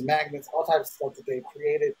 stickers, magnets, all types of stuff that they've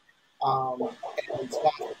created. And it's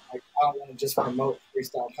not, like, I don't want to just promote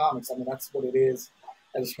Freestyle Komics. I mean, that's what it is.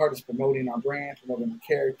 At its heart is promoting our brand, promoting our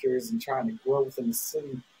characters, and trying to grow within the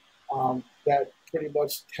city. That pretty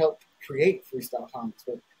much helped create Freestyle Komics.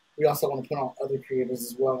 But we also want to put on other creators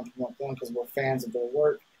as well and promote them because we're fans of their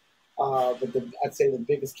work. But I'd say the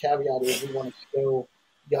biggest caveat is we want to show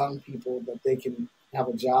young people that they can have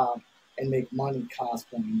a job and make money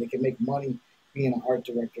cosplaying. They can make money being an art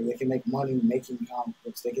director. They can make money making comic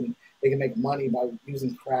books. They can make money by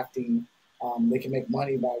using crafting. They can make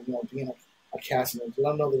money by being a casting. Let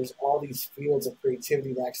them know there's all these fields of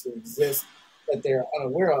creativity that actually exist that they're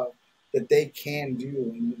unaware of that they can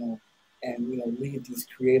do and lead these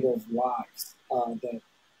creative lives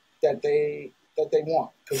that they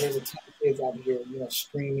want, because there's a ton of kids out here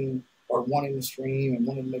streaming or wanting to stream and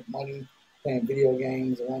wanting to make money playing video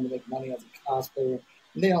games or wanting to make money as a cosplayer,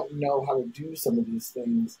 and they don't know how to do some of these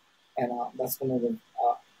things, and that's one of the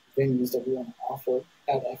venues that we want to offer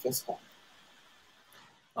at FSKon.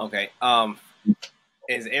 Okay.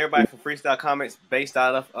 Is everybody from Freestyle Komics based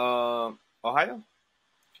out of Ohio?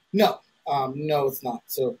 No, it's not.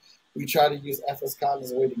 So we try to use FSKon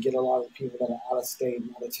as a way to get a lot of the people that are out of state and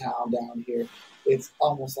out of town down here. It's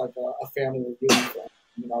almost like a family reunion.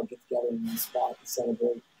 Get together in one spot and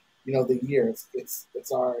celebrate, the year.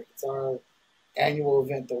 It's our annual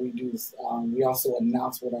event that we do. We also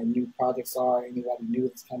announce what our new projects are, anybody new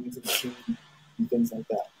that's coming to the team, and things like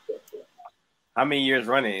that. How many years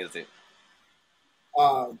running is it?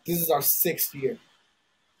 This is our 6th year.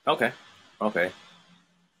 Okay.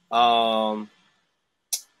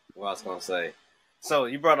 What I was gonna say. So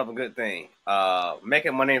you brought up a good thing.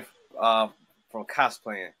 Making money from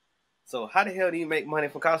cosplaying. So how the hell do you make money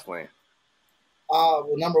from cosplaying? Well,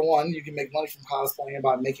 number one, you can make money from cosplaying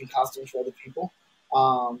by making costumes for other people.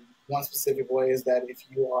 One specific way is that if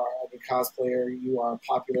you are a cosplayer, you are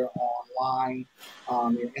popular online,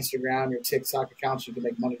 your Instagram, your TikTok accounts, you can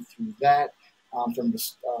make money through that. From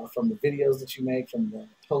the videos that you make, from the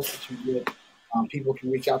posts that you get, people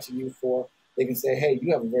can reach out to you they can say, hey,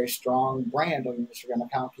 you have a very strong brand on your Instagram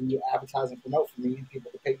account. Can you advertise and promote for me? And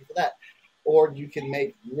people can pay you for that. Or you can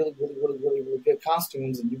make really, really, really, really, really good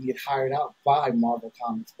costumes, and you can get hired out by Marvel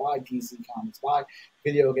Comics, by DC Comics, by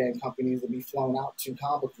video game companies, to be flown out to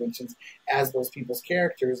comic book conventions as those people's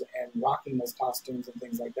characters and rocking those costumes and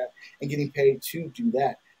things like that, and getting paid to do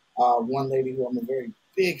that. One lady who I'm a very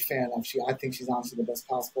big fan of, I think she's honestly the best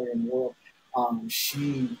cosplayer in the world.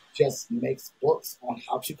 She just makes books on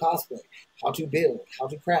how to cosplay, how to build, how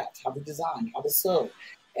to craft, how to design, how to sew,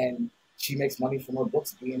 and she makes money from her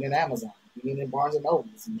books being in Amazon, being in Barnes and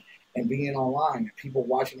Nobles, and being online, and people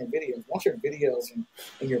watching her videos. Once your videos and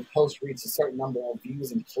your posts reach a certain number of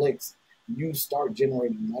views and clicks, you start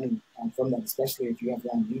generating money from them, especially if you have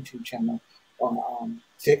your own YouTube channel or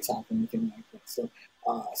TikTok or anything like that. So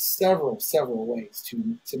several ways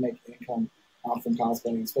to make income from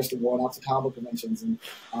cosplaying, especially going out to comic conventions and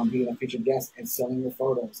being a featured guest and selling your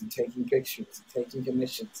photos and taking pictures and taking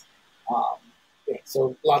commissions. Yeah,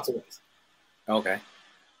 so lots of ways. Okay.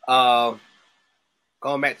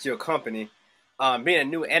 Going back to your company, being a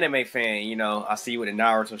new anime fan, you know, I see you with a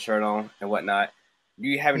Naruto shirt on and whatnot. Do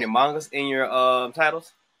you have any mangas in your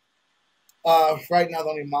titles? Right now, the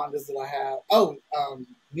only mangas that I have.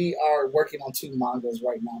 We are working on 2 mangas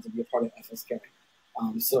right now to be a part of FSK.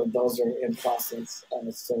 So those are in process.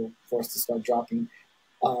 So for us to start dropping,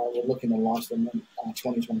 we're looking to launch them in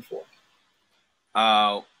 2024.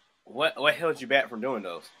 What held you back from doing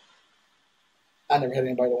those? I never had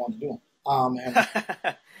anybody that wanted to do them. And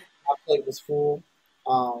my plate was full.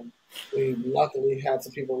 We luckily had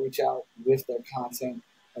some people reach out with their content,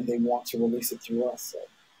 and they want to release it through us. So.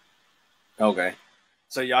 Okay.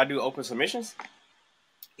 So y'all do open submissions?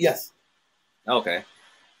 Yes. Okay.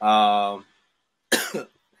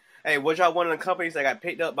 Hey, was y'all one of the companies that got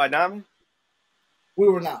picked up by Diamond? We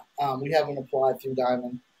were not. We haven't applied through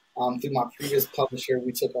Diamond. Through my previous publisher,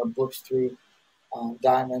 we took our books through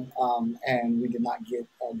Diamond, and we did not get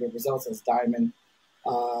good results as Diamond.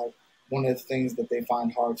 One of the things that they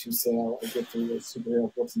find hard to sell or get through is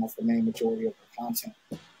superhero books, and that's the main majority of their content.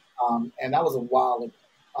 And that was a while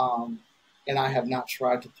ago. And I have not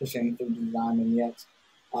tried to push anything to Diamond yet.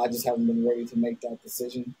 I just haven't been ready to make that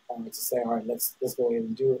decision to say, all right, let's go ahead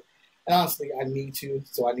and do it. And honestly, I need to,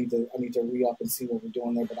 so I need to re-up and see what we're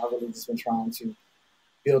doing there. But I've really just been trying to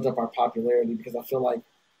build up our popularity because I feel like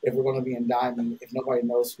if we're going to be in Diamond, if nobody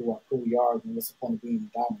knows who we are, then what's the point of being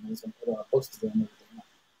in Diamond? We're just going to put our books together and everything else.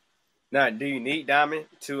 Now, do you need Diamond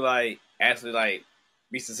to actually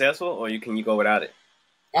be successful, or can you go without it?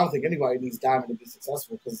 I don't think anybody needs Diamond to be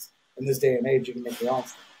successful because in this day and age, you can make your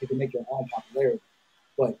own popularity.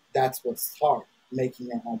 But that's what's hard, making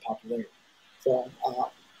your own popularity. So,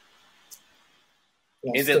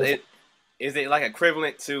 is it like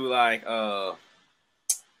equivalent to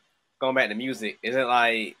going back to music? Is it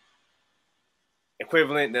like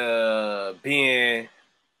equivalent to being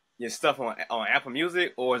your stuff on Apple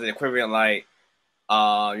Music, or is it equivalent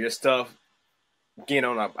your stuff getting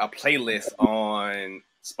on a playlist on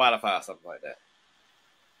Spotify or something like that?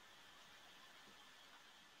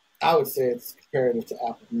 I would say it's comparative to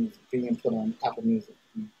Apple Music, being put on Apple Music.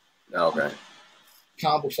 Okay.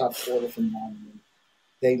 Comic book shops order from them.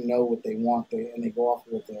 They know what they want, and they go off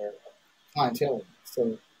with their clientele.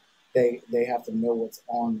 So they have to know what's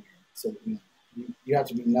on there. So you have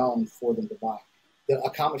to be known for them to buy.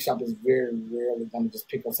 A comic shop is very rarely going to just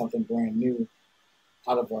pick up something brand new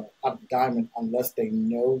out of Diamond unless they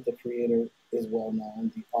know the creator is well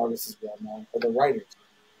known, the artist is well known, or the writer.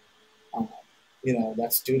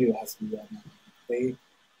 That studio has to be well known.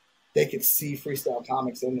 They could see Freestyle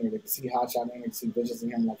Komics in there. They could see Hotshot in there. They could see Vicious in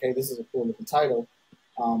here. I'm like, hey, this is a cool looking title,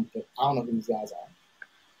 but I don't know who these guys are.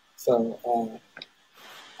 So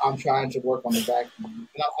I'm trying to work on the back end.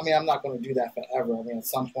 I'm not going to do that forever. At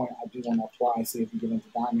some point, I do want to apply and see if we get into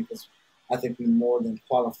Diamond because I think we more than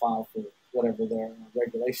qualify for whatever their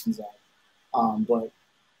regulations are. But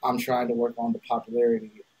I'm trying to work on the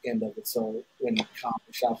popularity end of it. So when comic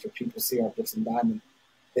shops or people see our books in Diamond,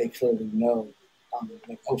 they clearly know,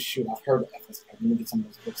 oh shoot, I've heard of FSKon. Let me get some of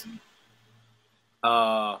those books in.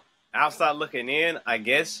 Outside looking in, I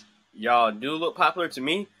guess y'all do look popular to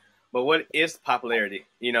me. But what is popularity?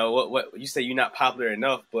 What you say you're not popular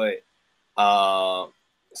enough, but it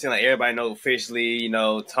seems like everybody knows officially.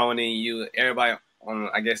 Tony, everybody on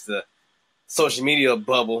I guess the social media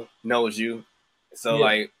bubble knows you. So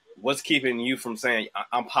yeah. What's keeping you from saying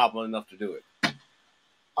I'm popular enough to do it?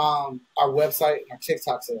 Our website and our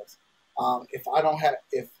TikTok sales. If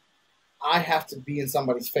I have to be in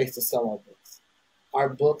somebody's face to sell our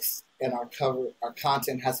books and our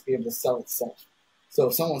content has to be able to sell itself. So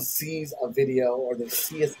if someone sees a video or they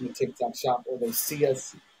see us in the TikTok shop or they see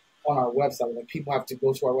us on our website, people have to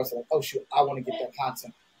go to our website oh shoot, I want to get that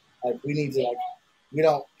content. We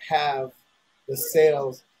don't have the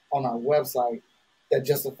sales on our website that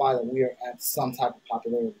justify that we are at some type of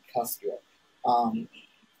popularity cusp yet.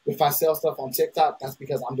 If I sell stuff on TikTok, that's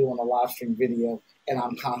because I'm doing a live stream video and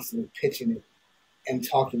I'm constantly pitching it and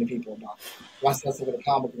talking to people about it. If I sell stuff at a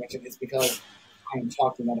comic convention, it's because I'm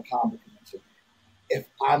talking at a comic convention. If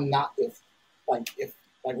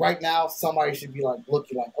right now, somebody should be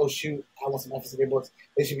looking oh shoot, I want some FSK books.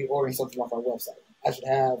 They should be ordering something off our website.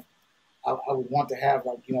 I would want to have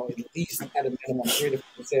at least at a minimum 3 to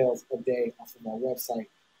 4 sales a day off of our website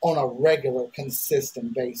on a regular,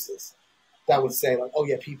 consistent basis. That would say oh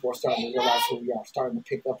yeah, people are starting to realize who we are, starting to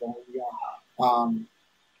pick up on who we are.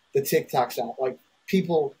 The TikTok shop,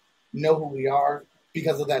 people know who we are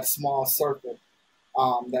because of that small circle.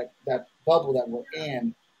 that bubble that we're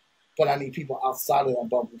in, but I need people outside of that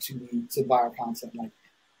bubble to buy our content. Like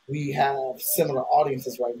we have similar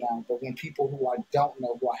audiences right now, but when people who I don't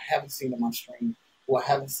know, who I haven't seen on my stream, who I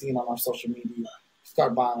haven't seen on our social media,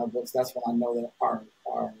 start buying our books, that's when I know that our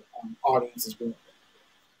audience is growing.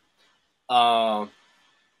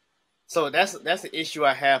 So that's the issue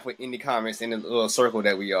I have with indie comics in the little circle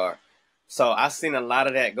that we are. So I've seen a lot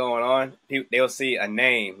of that going on. They'll see a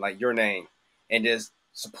name like your name and just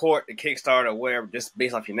support the Kickstarter or whatever just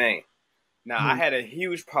based off your name. Now I had a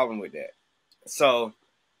huge problem with that. So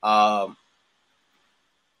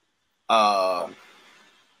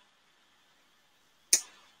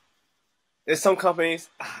there's some companies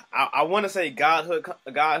I want to say Godhood,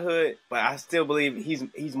 but I still believe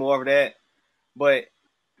he's more of that. But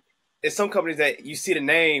it's some companies that you see the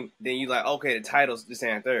name, then you like, okay, the title's this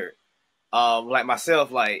and third. Like myself,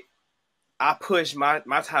 like I push my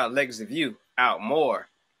title Legacy View out more,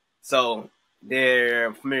 so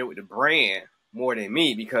they're familiar with the brand more than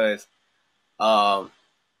me because,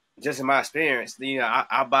 just in my experience,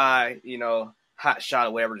 I buy Hot Shot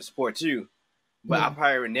or whatever to support you, but I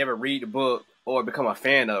probably would never read the book or become a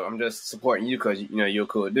fan of it. I'm just supporting you because you're a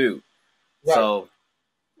cool dude. Right. So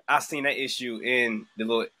I've seen that issue in the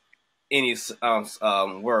little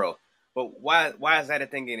indie world. But why is that a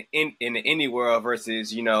thing in the indie world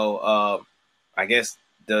versus I guess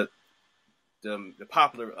the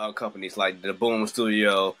popular companies like the Boom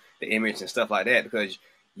Studio, the Image, and stuff like that? Because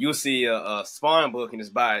you'll see a Spawn book and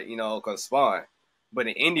just buy it, because Spawn. But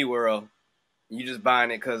in the indie world, you just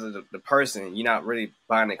buying it because of the person. You're not really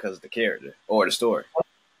buying it because of the character or the story.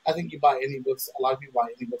 I think you buy indie books. A lot of people buy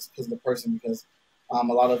indie books because of the person, because a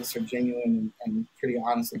lot of us are genuine and pretty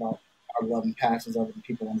honest about our love and passions of it, and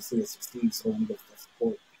people want to see us succeed, so when we get that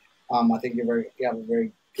support. I think you have a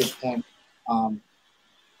very good point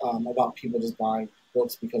about people just buying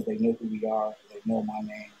books because they know who we are, they know my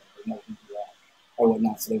name, they know who we are, or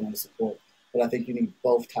whatnot, so they want to support. But I think you need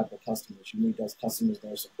both type of customers. You need those customers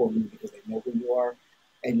that are supporting you because they know who you are,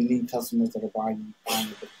 and you need customers that are buying your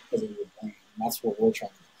book because of your brand. And that's what we're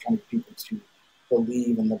trying to get people to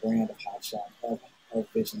believe in the brand of Hot Shot, of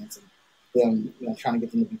Vigilance, and them, trying to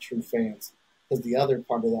get them to be true fans. Because the other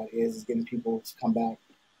part of that is getting people to come back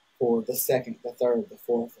for the second, the third, the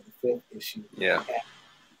fourth, or the fifth issue. Yeah.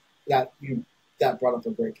 And that brought up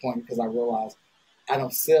a great point, because I realized I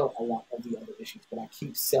don't sell a lot of the other issues, but I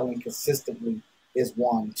keep selling consistently is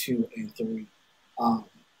 1, 2, and 3.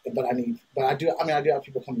 But I do have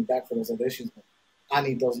people coming back for those other issues, but I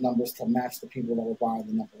need those numbers to match the people that were buying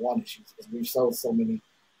the number 1 issues, because we've sold so many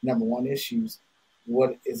number 1 issues.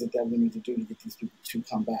 What is it that we need to do to get these people to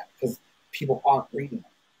come back? Because people aren't reading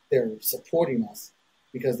them. They're supporting us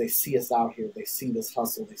because they see us out here. They see this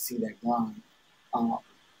hustle. They see that grind.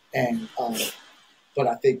 But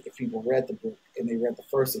I think if people read the book and they read the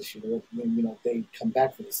first issue, they come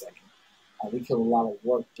back for the second. We put a lot of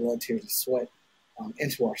work, blood, tears, and sweat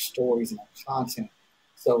into our stories and our content.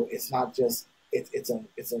 So it's not just it's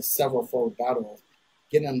a several-fold battle of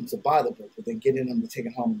getting them to buy the book, but then getting them to take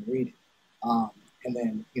it home and read it. And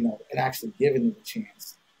then, and actually giving them a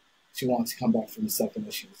chance to want to come back from the second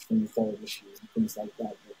issues, from the third issues, and things like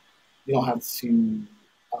that. But you don't have to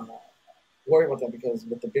worry about that, because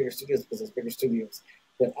with the bigger studios, because those bigger studios,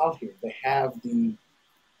 they're out here. They have the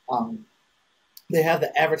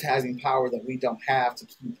advertising power that we don't have to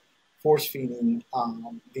keep force feeding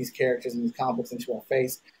these characters and these comic books into our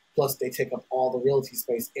face. Plus, they take up all the realty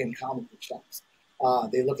space in comic book shops.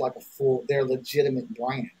 They look like they're a legitimate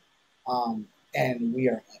brand. And we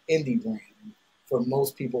are an indie brand. For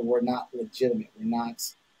most people, we're not legitimate. We're not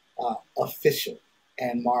official.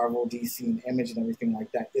 And Marvel, DC, and Image and everything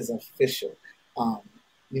like that is official.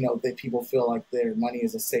 That people feel like their money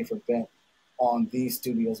is a safer bet on these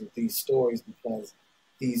studios with these stories, because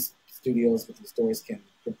these studios with these stories can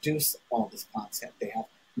produce all this content. They have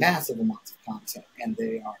massive amounts of content, and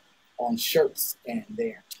they are on shirts, and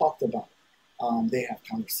they are talked about. They have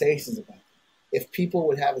conversations about it. If people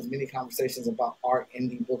would have as many conversations about our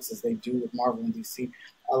indie books as they do with Marvel and DC,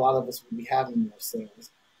 a lot of us would be having more sales.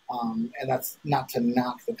 And that's not to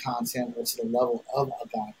knock the content or to the level of a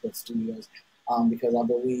guy at Studios, because I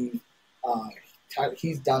believe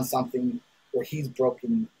he's done something where he's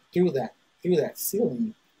broken through that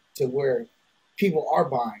ceiling to where people are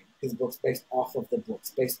buying his books based off of the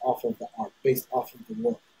books, based off of the art, based off of the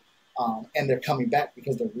look. And they're coming back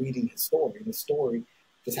because they're reading his story. And his story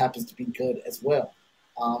just happens to be good as well.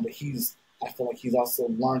 But I feel like he's also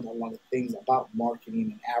learned a lot of things about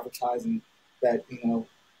marketing and advertising that,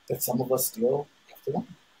 that some of us still have to learn.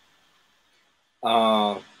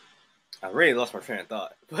 I really lost my train of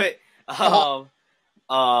thought. But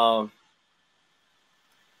Um,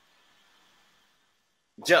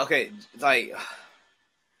 okay, like,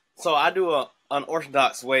 so I do a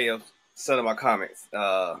unorthodox way of selling my comics.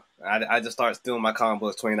 I just started doing my comic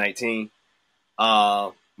books 2019.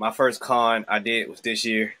 My first con I did was this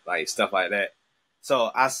year, like stuff like that.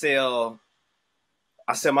 So I sell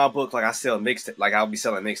my book like I sell mixtape, like I'll be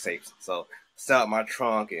selling mixtapes. So sell out my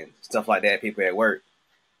trunk and stuff like that. People at work.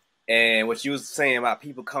 And what you was saying about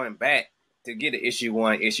people coming back to get the issue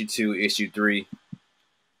 1, issue 2, issue 3.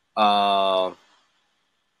 Um,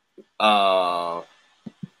 uh,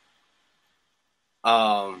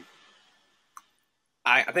 um,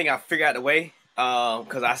 I think I figured out the way.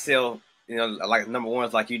 Because I sell, like number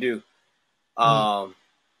ones like you do. And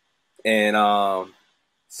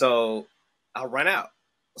so I run out.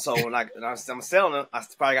 So when I'm selling them, I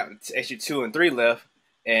probably got issue 2 and 3 left,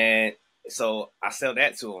 and so I sell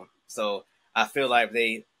that to them. So I feel like if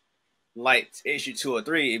they liked issue 2 or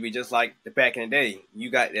 3, it'd be just like the back in the day. You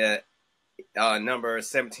got the number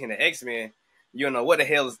 17 of X-Men. You don't know what the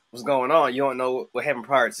hell was going on. You don't know what happened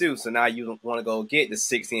prior to. So now you want to go get the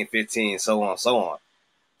 16, 15, so on, so on.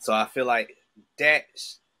 So I feel like that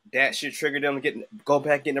should trigger them to go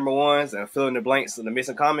back, get number ones, and fill in the blanks of the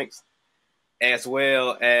missing comics, as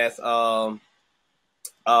well as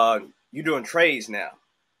you're doing trades now.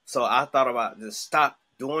 So I thought about just stop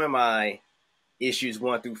doing my issues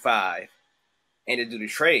 1 through 5 and to do the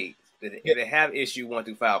trades. If they have issue 1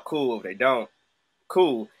 through 5, cool. If they don't,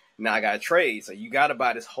 cool. Now I got to trade. So you got to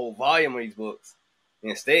buy this whole volume of these books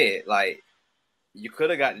instead. Like, you could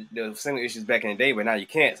have got the single issues back in the day, but now you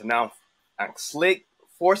can't. So now I'm slick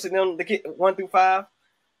forcing them to get 1 through 5.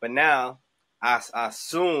 But now I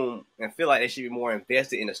assume and feel like they should be more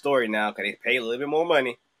invested in the story now because they pay a little bit more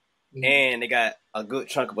money, and they got a good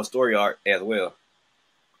chunk of a story arc as well.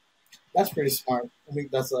 That's pretty smart. I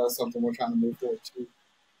think that's something we're trying to move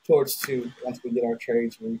towards too. Once we get our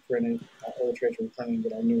trades reprinted, our old trades reprinted, and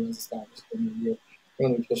get our new ones established for the new year, we're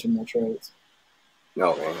going to be pushing more trades.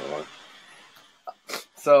 No.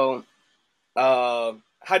 So,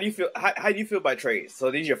 how do you feel? How do you feel about trades?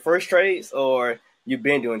 So these your first trades, or you've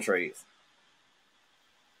been doing trades?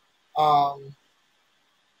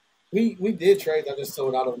 We did trades. I just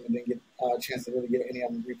sold out of them and didn't get a chance to really get any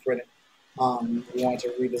of them reprinted. We wanted to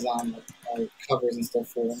redesign covers and stuff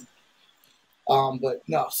for them. But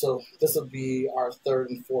no, so this will be our 3rd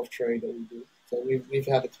and 4th trade that we do. So we've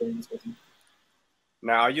had experience with them.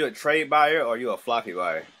 Now, are you a trade buyer or are you a floppy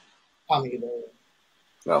buyer? I'm either.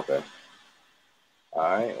 Okay. All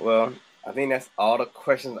right. Well, I think that's all the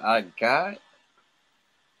questions I got.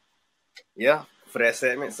 Yeah, for that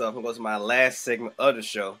segment. So I'm gonna go to my last segment of the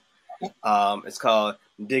show. It's called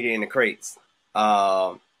Digging in the Crates.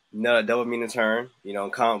 Another double meaning term. In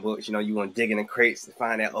comic books, you want to dig in the crates to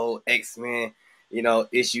find that old X-Men,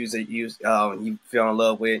 issues that you fell in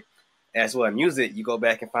love with. As well as music, you go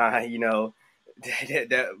back and find,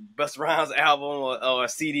 that Busta Rhymes album or a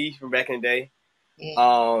CD from back in the day.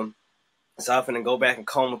 So I'm gonna go back and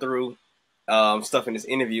comb through stuff in this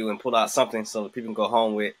interview and pull out something so that people can go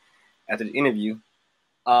home with after the interview.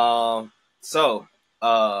 So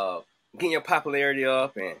getting your popularity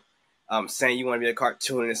up and saying you want to be a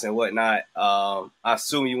cartoonist and whatnot. I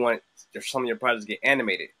assume you want some of your projects to get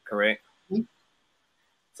animated, correct?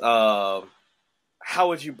 How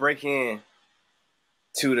would you break in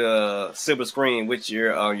to the silver screen with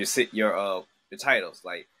your titles?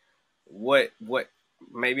 Like, what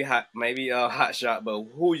maybe Hot Shot, but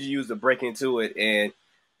who would you use to break into it, and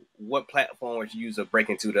what platform would you use to break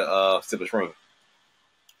into the silver screen?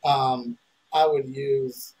 I would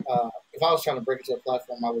use, if I was trying to break into a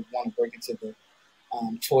platform, I would want to break into the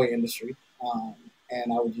toy industry,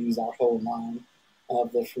 and I would use our whole line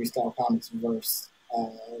of the Freestyle Komics verse,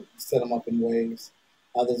 set them up in waves.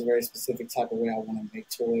 There's a very specific type of way I want to make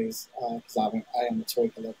toys, because I am a toy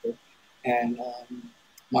collector, and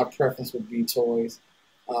my preference would be toys,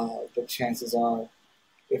 but chances are,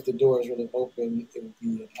 if the door is really open, it would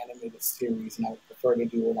be an animated series, and I would prefer to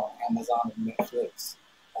do it on Amazon and Netflix.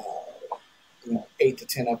 8 to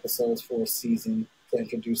 10 episodes for a season to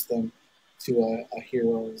introduce them to a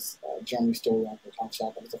hero's journey story on the Hot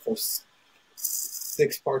Shot. That was the first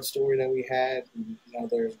 6-part story that we had. And,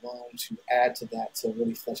 there's room to add to that to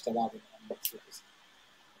really flesh that out in the series.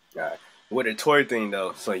 Right. With a toy thing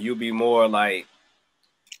though, so you'll be more like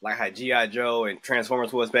how G.I. Joe and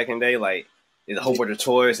Transformers was back in the day. Like, there's a whole bunch of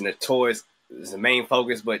toys, and the toys is the main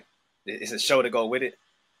focus, but it's a show to go with it.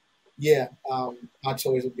 Yeah, my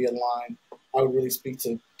toys would be a line. I would really speak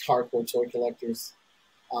to hardcore toy collectors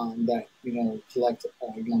that collect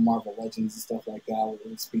Marvel Legends and stuff like that. I would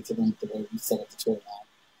really speak to them the way we set up the toy line.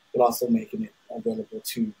 but also making it available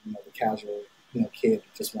to, you know, the casual, you know, kid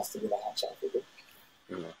who just wants to get a hot shot figure.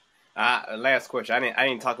 Last question. I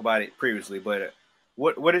didn't talk about it previously, but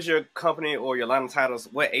what is your company or your line of titles?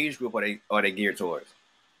 What age group are they geared towards?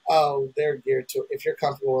 Oh, they're geared to, if you're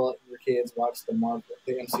comfortable letting your kids watch the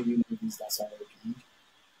MCU movies, that's all they can.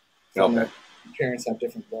 So okay. Parents have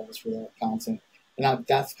different levels for that content. And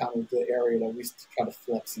that's kind of the area that we try to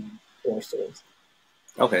flex in for our stores.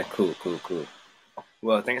 Okay, cool.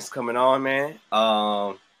 Well, thanks for coming on, man.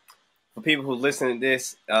 For people who listen to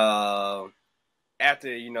this,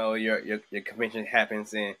 after, you know, your convention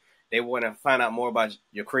happens and they want to find out more about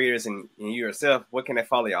your creators and you yourself, what can they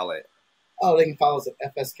follow y'all at? Oh, they can follow us at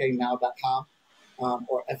FSKnow.com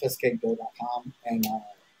or FSKgo.com. And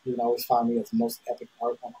you can always find me as Most Epic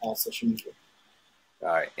Art on all social media. All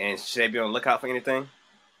right. And should they be on the lookout for anything?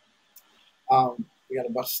 We got a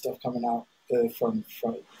bunch of stuff coming out from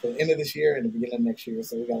the end of this year and the beginning of next year.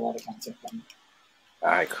 So we got a lot of content coming. All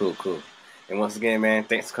right, cool. And once again, man,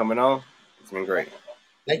 thanks for coming on. It's been great.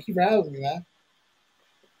 Thank you for having me, man.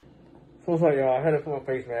 So what's up, y'all? I had to put my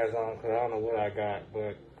face mask on because I don't know what I got,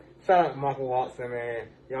 but shout out to Michael Watson, man.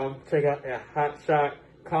 Y'all check out that Hotshot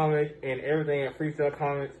Comics and everything at Freestyle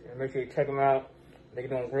Komics, and make sure you check them out. They're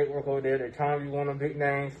doing great work over there. They're trying to be one of them big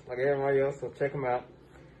names like everybody else, so check them out.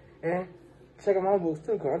 And check out my books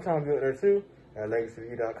too, because I'm trying to build there too at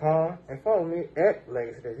LegacyReview.com. And follow me at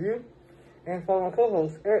LegacyReview. And follow my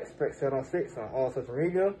co-host at Specks on all social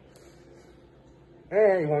media.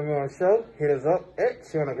 And you want to be on the show, hit us up at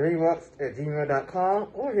channelgreenbox@gmail.com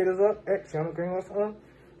or hit us up at channelgreenbox on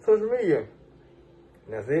social media.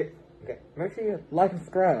 And that's it. Okay. Make sure you like and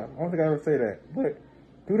subscribe. I don't think I ever say that, but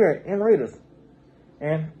do that and rate us.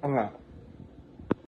 And I'm out.